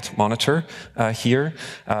packet monitor here.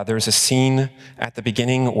 There's a scene at the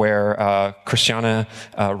beginning where Christiana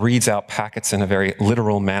reads out packets in a very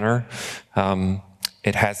literal manner.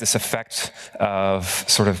 It has this effect of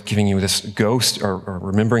sort of giving you this ghost, or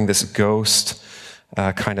remembering this ghost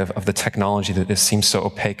kind of the technology that seems so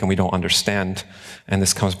opaque and we don't understand. And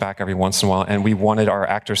this comes back every once in a while. And we wanted our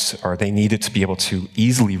actors, or they needed to be able to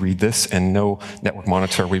easily read this, and no network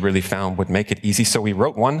monitor we really found would make it easy. So we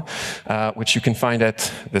wrote one, which you can find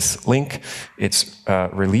at this link. It's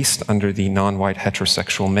released under the non-white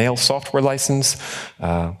heterosexual male software license,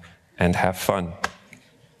 and have fun.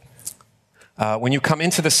 When you come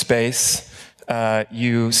into the space,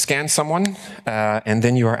 you scan someone, and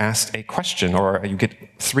then you are asked a question, or you get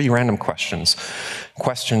 3 random questions.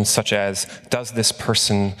 Questions such as, does this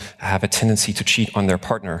person have a tendency to cheat on their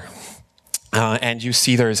partner? And you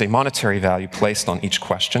see there is a monetary value placed on each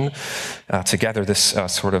question. Together, this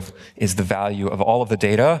sort of is the value of all of the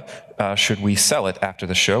data, should we sell it after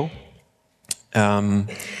the show.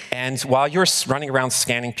 And while you're running around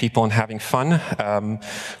scanning people and having fun,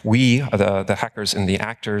 we, the hackers and the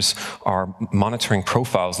actors, are monitoring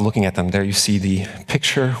profiles, looking at them. There you see the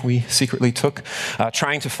picture we secretly took,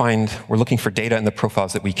 we're looking for data in the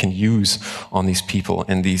profiles that we can use on these people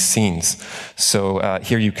in these scenes. So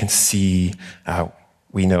here you can see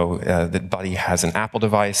we know that Buddy has an Apple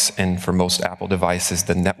device, and for most Apple devices,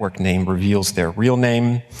 the network name reveals their real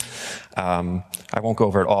name. I won't go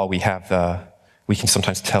over it all. We can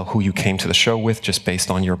sometimes tell who you came to the show with just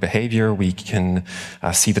based on your behavior. We can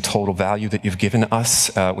see the total value that you've given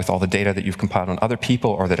us with all the data that you've compiled on other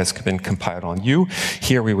people or that has been compiled on you.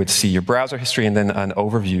 Here we would see your browser history and then an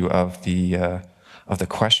overview of the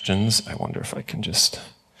questions. I wonder if I can just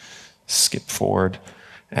skip forward.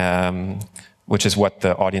 which is what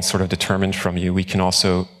the audience sort of determined from you. We can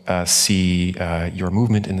also see your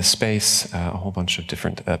movement in the space, a whole bunch of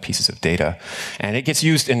different pieces of data. And it gets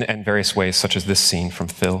used in various ways, such as this scene from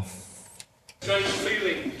Phil. Strange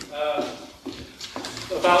feeling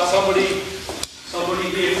about somebody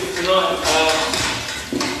here tonight.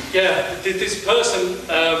 This person,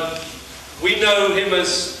 we know him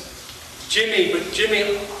as Jimmy, but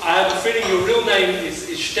Jimmy, I have a feeling your real name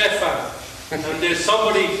is Stefan. And there's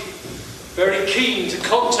somebody very keen to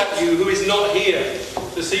contact you who is not here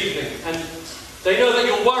this evening. And they know that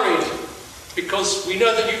you're worried because we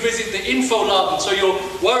know that you visit the Info Lab, and so you're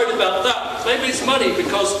worried about that. Maybe it's money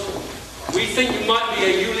because we think you might be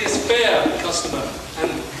a Julius Baer customer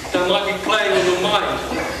and that might be playing on your mind.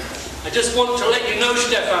 I just want to let you know,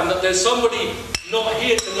 Stefan, that there's somebody not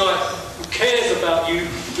here tonight who cares about you,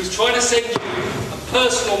 who's trying to send you a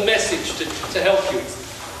personal message to help you.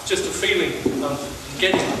 It's just a feeling I'm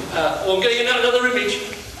getting. I'm getting another image.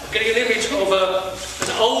 I'm getting an image of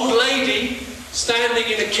an old lady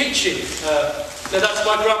standing in a kitchen. No, that's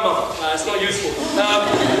my grandmother. It's not useful.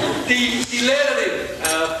 Die Lehrerin.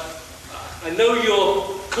 I know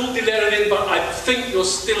you're called Die Lehrerin, but I think you're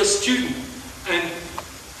still a student. And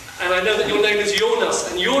I know that your name is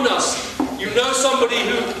Jonas. And Jonas, you know somebody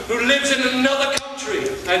who lives in another country.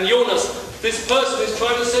 And Jonas, this person is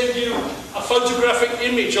trying to send you a photographic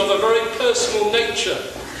image of a very personal nature.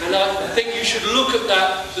 And I think you should look at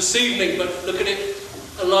that this evening, but look at it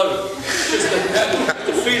alone. Just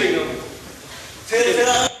the feeling of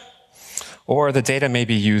it. Or the data may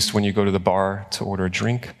be used when you go to the bar to order a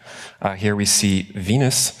drink. Here we see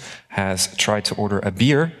Venus has tried to order a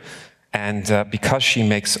beer. And because she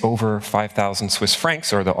makes over 5,000 Swiss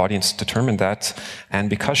francs, or the audience determined that, and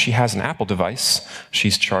because she has an Apple device,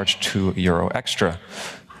 she's charged €2 extra.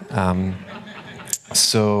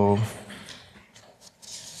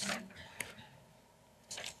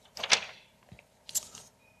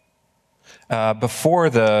 Before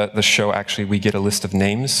the show, actually, we get a list of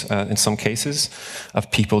names, in some cases,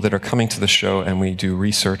 of people that are coming to the show, and we do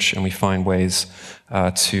research, and we find ways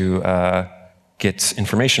to get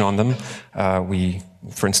information on them. We,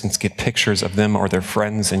 for instance, get pictures of them or their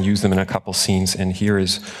friends and use them in a couple scenes, and here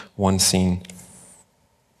is one scene.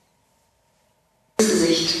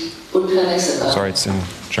 Sorry, it's in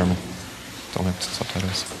German. Don't have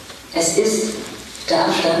subtitles. Es ist der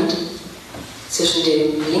Abstand zwischen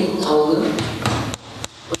dem linken Auge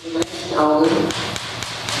und dem rechten Auge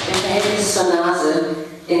im Verhältnis zur Nase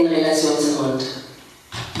in Relation zum Mund.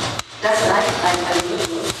 Das reicht ein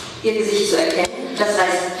Algorithmus, ihr Gesicht zu erkennen. Das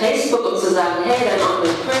reicht Facebook, um zu sagen, hey, dein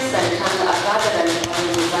Onkel Chris, deine Tante Agatha, deine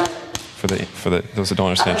Freundin Susanne. For those that don't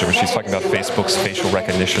understand German, she's talking about Facebook's facial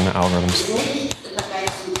recognition algorithms.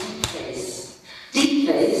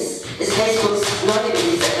 Deepface ist Facebooks neue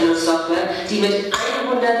Gesichtserkennungssoftware, die mit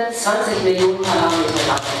 120 Millionen Parametern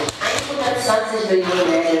arbeitet. 120 Millionen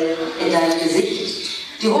Nägel in deinem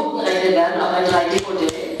Gesicht, die hochgerechnet werden auf ein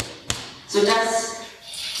 3D-Modell, sodass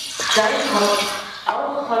dein Kopf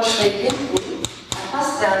auch von schräg hinten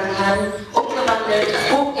erfasst werden kann, umgewandelt,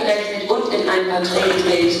 hochgerechnet und in ein Porträt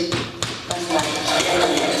gedreht, was leicht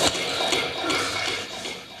ist.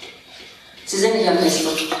 Sie sind nicht auf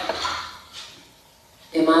Facebook.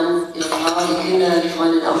 Ihr Mann, Ihre Frau, die Kinder, die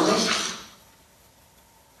Freundin auch nicht.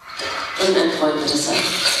 Irgendein Freund wird es sein.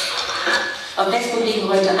 Auf Facebook liegen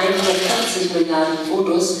heute 140 Milliarden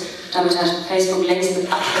Fotos. Damit hat Facebook längst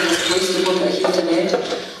mit Abstand das größte Fotoarchiv der Welt.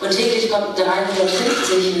 Und täglich kommen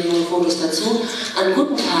 350 Millionen Fotos dazu. An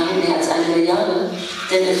guten Tagen mehr als 1 Milliarde.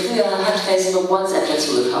 Denn im Frühjahr hat Facebook WhatsApp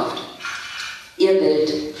dazu gekauft. Ihr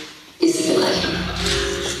Bild ist im Rechten.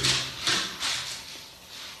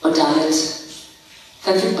 Und damit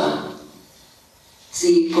verfügbar.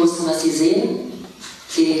 Sie posten, was Sie sehen,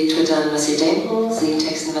 Sie twittern, was Sie denken, Sie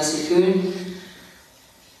texten, was Sie fühlen.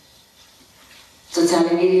 Soziale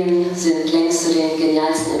Medien sind längst zu den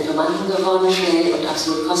genialsten Informanten geworden, schnell und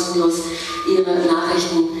absolut kostenlos. Ihre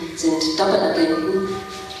Nachrichten sind Doppelagenten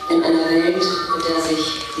in einer Welt, in der sich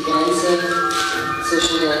die Grenze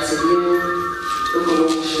zwischen der zivilen,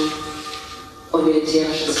 ökonomischen und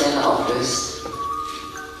militärischen Sphäre auflöst.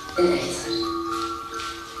 In Echtzeit.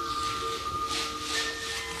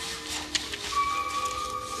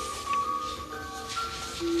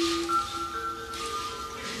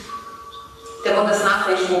 Der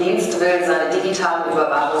Bundesnachrichtendienst will seine digitalen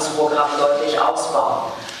Überwachungsprogramme deutlich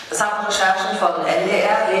ausbauen. Das haben Recherchen von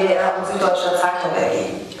NDR, WDR und Süddeutscher Zeitung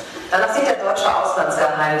ergeben. Danach sieht der deutsche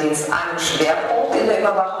Auslandsgeheimdienst einen Schwerpunkt in der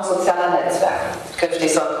Überwachung sozialer Netzwerke.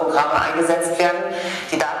 Künftig sollen Programme eingesetzt werden,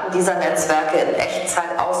 die Daten dieser Netzwerke in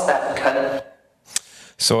Echtzeit auswerten können.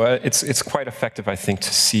 So it's quite effective, I think,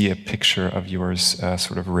 to see a picture of yours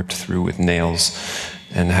sort of ripped through with nails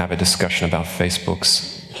and have a discussion about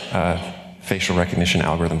Facebook's facial recognition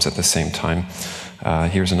algorithms at the same time.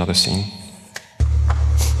 Here's another scene.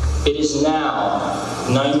 It is now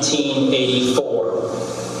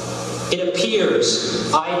 1984. It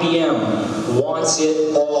appears IBM wants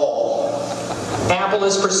it all. Apple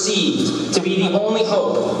is perceived to be the only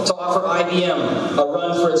hope to offer IBM a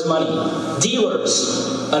run for its money.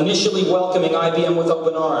 Dealers, initially welcoming IBM with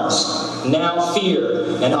open arms, now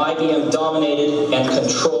fear an IBM-dominated and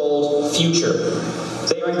controlled future.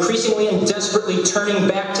 They are increasingly and desperately turning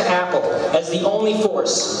back to Apple as the only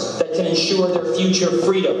force that can ensure their future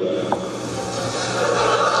freedom.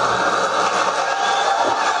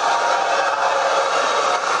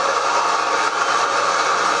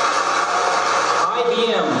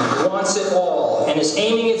 IBM wants it all and is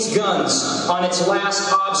aiming its guns on its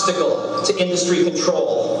last obstacle to industry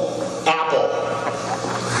control, Apple.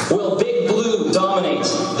 Will Big Blue dominate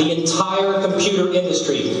the entire computer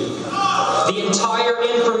industry? The entire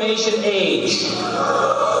information age?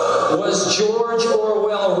 Was George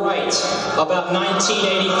Orwell right about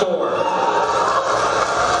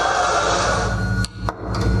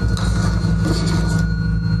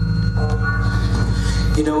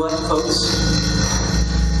 1984? You know what, folks?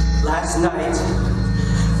 Last night,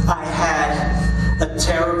 I had a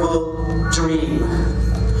terrible dream.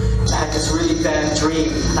 I had this really bad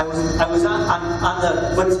dream. I was on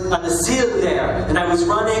the seal there, and I was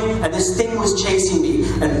running, and this thing was chasing me.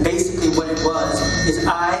 And basically what it was is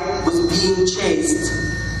I was being chased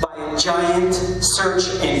by a giant search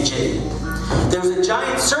engine. There was a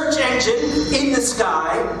giant search engine in the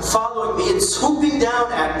sky following me and swooping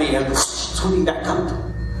down at me and swooping back up.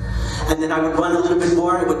 And then I would run a little bit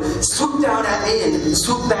more, it would swoop down at me and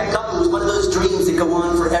swoop back up. It was one of those dreams that go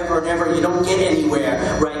on forever and ever. You don't get anywhere,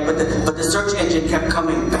 right? But the search engine kept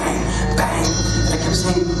coming, bang, bang. And I kept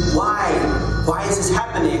saying, why? Why is this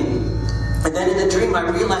happening? And then in the dream I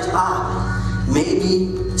realized,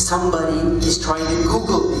 maybe somebody is trying to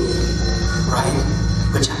Google me, right?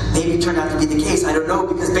 Which maybe turned out to be the case, I don't know,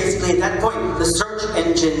 because basically at that point, the search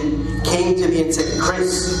engine came to me and said,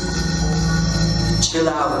 Chris, chill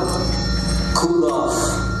out, cool off.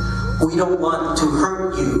 We don't want to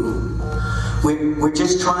hurt you. We're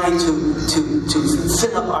just trying to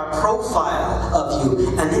fill up our profile of you.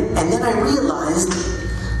 And then I realized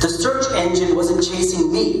the search engine wasn't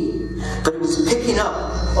chasing me, but it was picking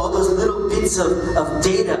up all those little bits of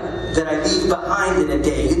data that I leave behind in a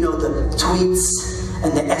day. You know, the tweets,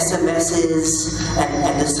 and the SMSs,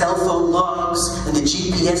 and the cell phone logs, and the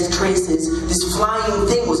GPS traces. This flying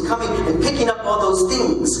thing was coming and picking up all those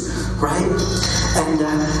things, right? And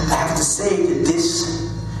I have to say that this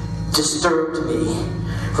disturbed me,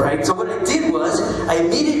 right? So what I did was, I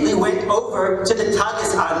immediately went over to the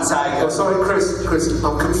Tagesanzeiger. Oh, sorry, Chris,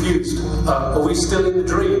 I'm confused. Are we still in the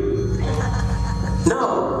dream?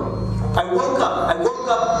 No. I woke up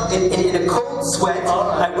in a cold sweat.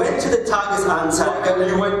 I went to the Tagesanzeiger.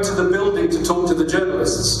 You went to the building to talk to the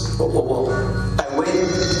journalists? I went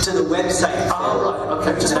to the website. Right,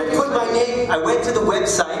 okay. Just I put my name, I went to the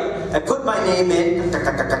website, I put my name in,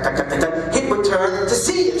 hit return, to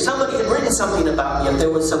see if somebody had written something about me, if there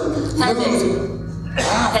was some news. Had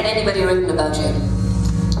anybody written about you?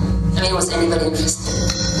 I mean, was anybody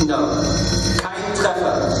interested? No. Kein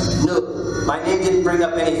Treffer. No. My name didn't bring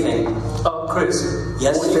up anything. Chris,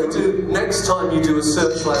 yes, what you do next time you do a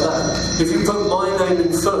search like that, if you put my name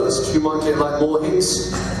in first, you might get like more hits.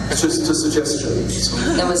 Just a suggestion.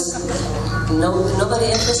 There was nobody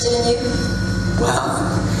interested in you? Well,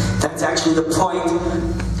 that's actually the point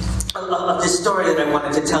of this story that I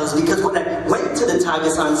wanted to tell, is because when I went to the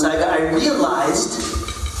Tagesanzeiger, I realized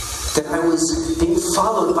that I was being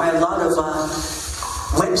followed by a lot of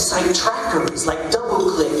website trackers, like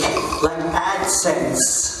DoubleClick, like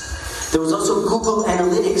AdSense. There was also Google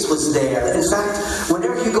Analytics was there. In fact,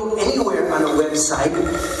 whenever you go anywhere on a website,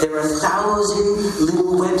 there are 1,000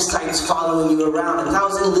 little websites following you around.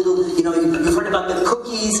 1,000 little, you've heard about the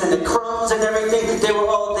cookies and the crumbs and everything. They were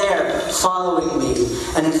all there following me.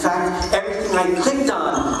 And in fact, everything I clicked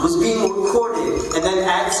on was being recorded. And then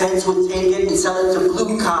AdSense would take it and sell it to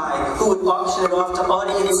Blue Kai, who would auction it off to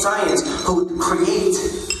Audience Science, who would create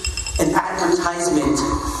an advertisement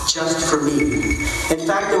just for me. In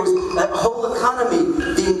fact, there was a whole economy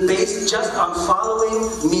being based just on following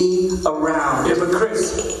me around. Yeah, but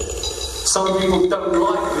Chris, some people don't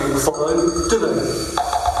like being followed, do they?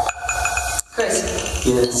 Chris?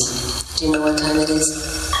 Yes? Do you know what time it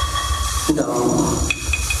is? No.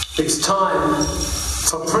 It's time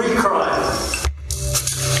for pre-crime.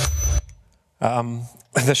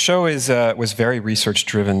 The show was very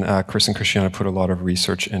research-driven. Chris and Christiana put a lot of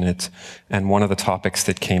research in it, and one of the topics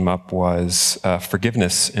that came up was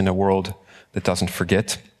forgiveness in a world that doesn't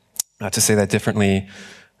forget. To say that differently,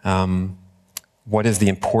 what is the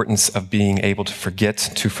importance of being able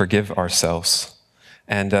to forgive ourselves?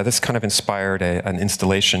 And this kind of inspired an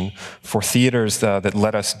installation for theaters that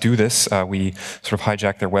let us do this. We sort of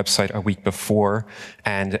hijacked their website a week before,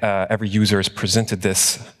 and every user is presented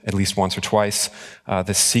this at least once or twice,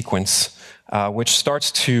 this sequence, which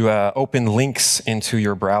starts to open links into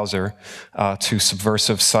your browser to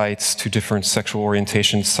subversive sites, to different sexual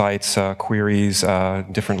orientation sites, queries,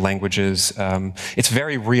 different languages. It's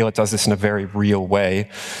very real. It does this in a very real way.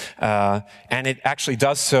 And it actually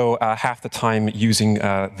does so half the time using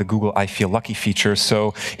the Google I Feel Lucky feature.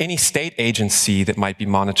 So any state agency that might be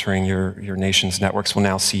monitoring your nation's networks will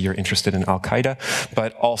now see you're interested in Al-Qaeda,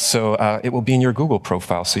 but also it will be in your Google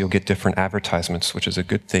profile, so you'll get different advertisements, which is a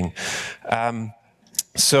good thing.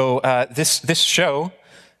 This show,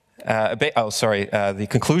 the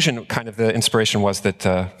conclusion, kind of the inspiration was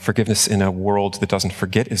that forgiveness in a world that doesn't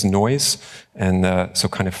forget is noise, and so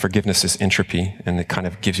kind of forgiveness is entropy, and it kind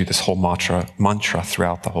of gives you this whole mantra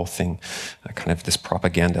throughout the whole thing, kind of this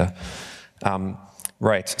propaganda.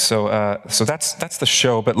 Right, so that's the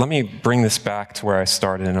show, but let me bring this back to where I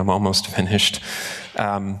started, and I'm almost finished.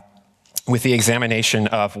 With the examination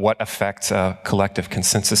of what effect collective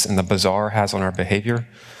consensus in the bazaar has on our behavior.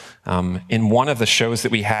 In one of the shows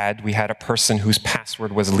that we had a person whose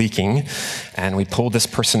password was leaking, and we pulled this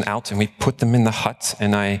person out and we put them in the hut,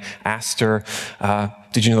 and I asked her,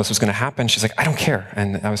 did you know this was going to happen? She's like, I don't care.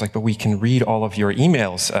 And I was like, but we can read all of your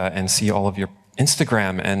emails and see all of your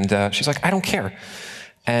Instagram. And she's like, I don't care.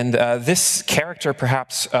 And this character,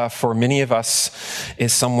 perhaps for many of us,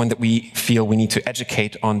 is someone that we feel we need to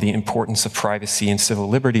educate on the importance of privacy and civil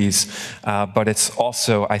liberties. But it's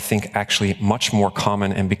also, I think, actually much more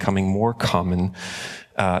common and becoming more common,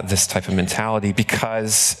 this type of mentality,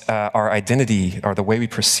 because our identity, or the way we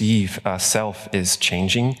perceive self, is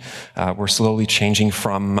changing. We're slowly changing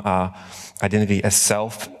from identity as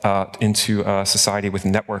self into a society with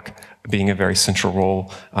network being a very central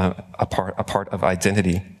role, a part of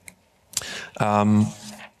identity. To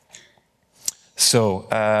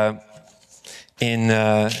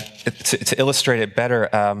illustrate it better,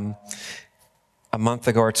 a month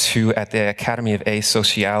ago or two at the Academy of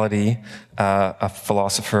Asociality, a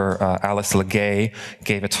philosopher, Alice Legay,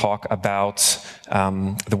 gave a talk about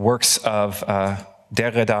the works of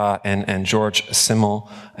Derrida and George Simmel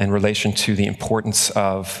in relation to the importance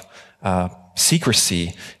of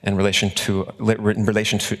secrecy in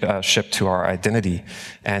relationship to our identity.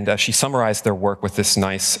 And she summarized their work with this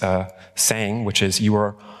nice saying, which is, you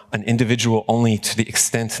are an individual only to the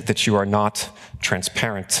extent that you are not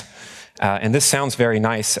transparent. And this sounds very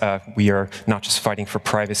nice. We are not just fighting for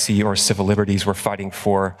privacy or civil liberties, we're fighting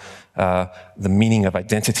for the meaning of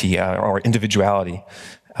identity or individuality.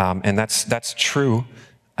 And that's true,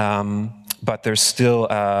 but there's still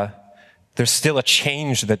a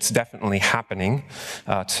change that's definitely happening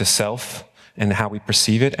to self and how we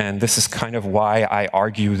perceive it. And this is kind of why I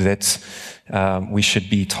argue that we should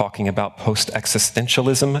be talking about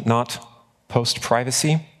post-existentialism, not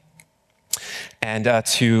post-privacy. And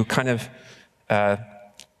to kind of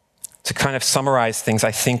summarize things,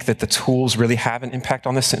 I think that the tools really have an impact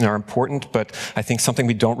on this and are important, but I think something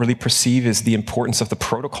we don't really perceive is the importance of the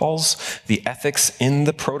protocols, the ethics in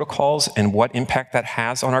the protocols, and what impact that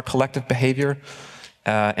has on our collective behavior.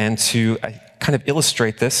 And to kind of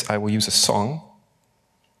illustrate this, I will use a song.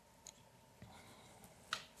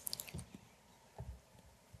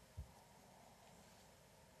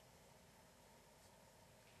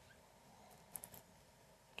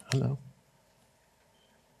 Hello.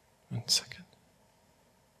 1 second.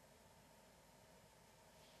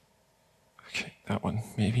 Okay, that one,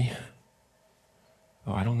 maybe.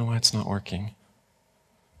 Oh, I don't know why it's not working.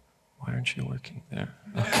 Why aren't you working there?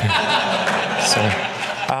 Okay. Sorry.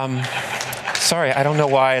 Sorry, I don't know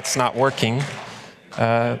why it's not working.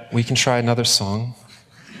 We can try another song.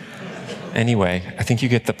 Anyway, I think you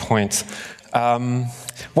get the point.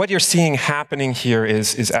 What you're seeing happening here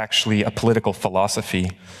is actually a political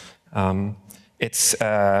philosophy. It's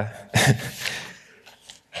a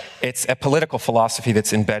political philosophy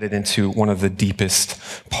that's embedded into one of the deepest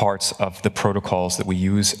parts of the protocols that we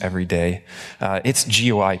use every day. It's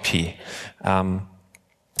GOIP.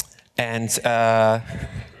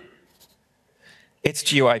 It's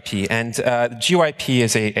GeoIP, and GeoIP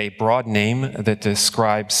is a broad name that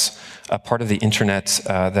describes a part of the internet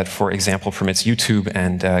that, for example, permits YouTube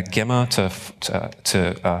and GEMA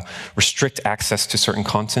to restrict access to certain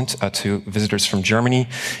content to visitors from Germany.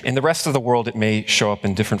 In the rest of the world, it may show up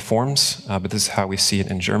in different forms, but this is how we see it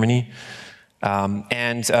in Germany.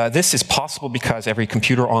 This is possible because every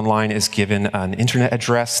computer online is given an internet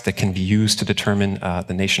address that can be used to determine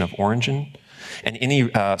the nation of origin. And any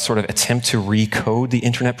sort of attempt to recode the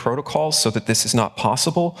internet protocols so that this is not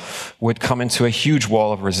possible would come into a huge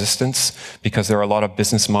wall of resistance because there are a lot of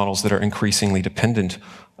business models that are increasingly dependent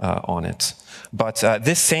on it. But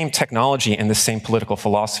this same technology and this same political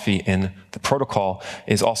philosophy in the protocol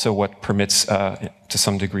is also what permits, to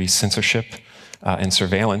some degree, censorship and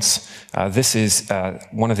surveillance. This is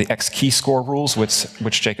one of the X-key score rules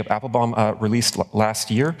which Jacob Appelbaum released last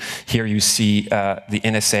year. Here you see the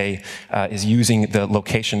NSA is using the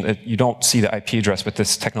location. You don't see the IP address, but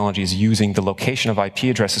this technology is using the location of IP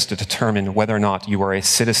addresses to determine whether or not you are a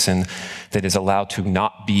citizen that is allowed to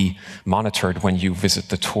not be monitored when you visit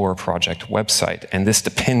the Tor project website. And this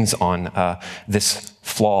depends on this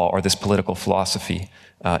flaw or this political philosophy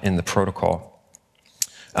in the protocol.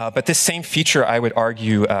 But this same feature, I would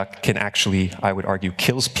argue,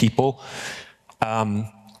 kills people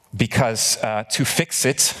because to fix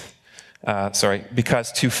it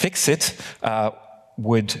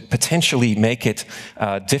would potentially make it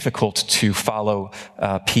difficult to follow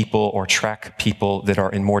people or track people that are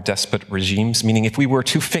in more desperate regimes. Meaning, if we were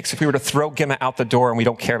to throw GEMA out the door and we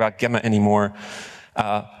don't care about GEMA anymore,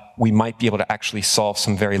 we might be able to actually solve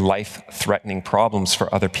some very life-threatening problems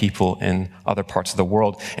for other people in other parts of the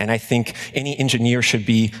world. And I think any engineer should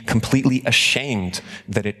be completely ashamed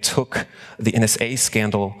that it took the NSA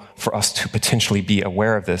scandal for us to potentially be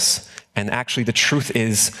aware of this. And actually, the truth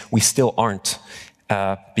is, we still aren't,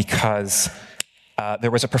 because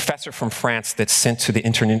there was a professor from France that sent to the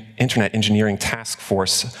Internet Engineering Task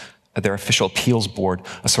Force, their official appeals board,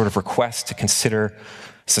 a sort of request to consider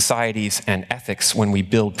societies and ethics when we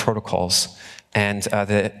build protocols. And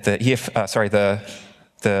the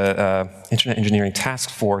Internet Engineering Task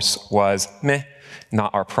Force was, meh,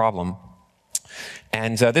 not our problem.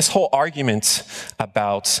 And this whole argument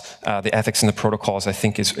about the ethics in the protocols, I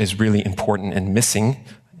think, is really important and missing.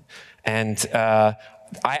 And I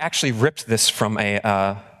actually ripped this from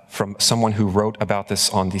someone who wrote about this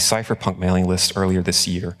on the cypherpunk mailing list earlier this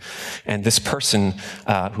year. And this person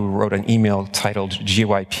who wrote an email titled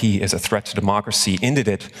 "GeoIP is a threat to democracy" ended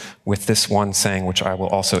it with this one saying, which I will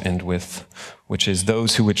also end with, which is,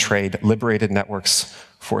 "Those who would trade liberated networks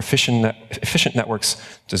for efficient networks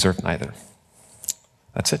deserve neither."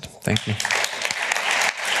 That's it. Thank you.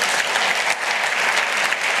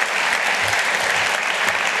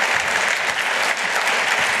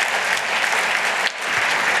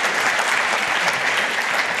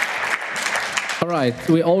 All right,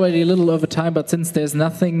 we're already a little over time, but since there's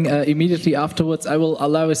nothing immediately afterwards, I will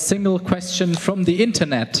allow a single question from the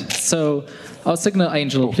internet. So, our signal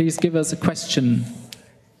angel, please give us a question.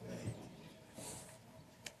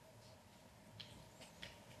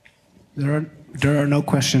 There are no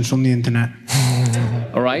questions from the internet.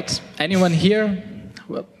 All right, anyone here?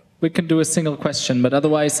 Well, we can do a single question, but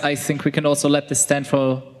otherwise I think we can also let this stand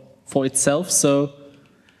for itself. So,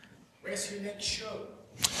 where's your next show?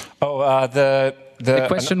 Oh, the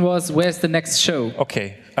question was, where's the next show?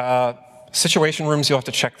 Okay. Situation Rooms, you'll have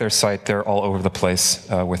to check their site. They're all over the place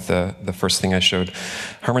with the first thing I showed.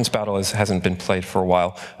 Herman's Battle hasn't been played for a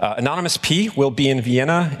while. Anonymous P will be in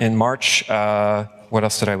Vienna in March. What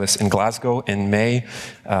else did I list? In Glasgow in May.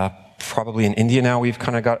 Probably in India now, we've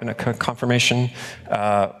kind of gotten a confirmation.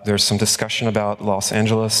 There's some discussion about Los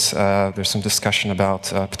Angeles. There's some discussion about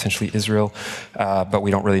potentially Israel, but we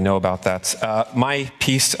don't really know about that. My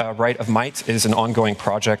piece, Right of Might, is an ongoing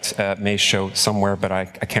project. May show somewhere, but I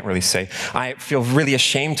can't really say. I feel really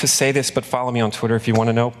ashamed to say this, but follow me on Twitter if you want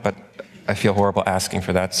to know, but I feel horrible asking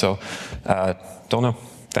for that, so don't know.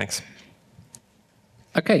 Thanks.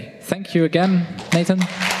 Okay, thank you again, Nathan.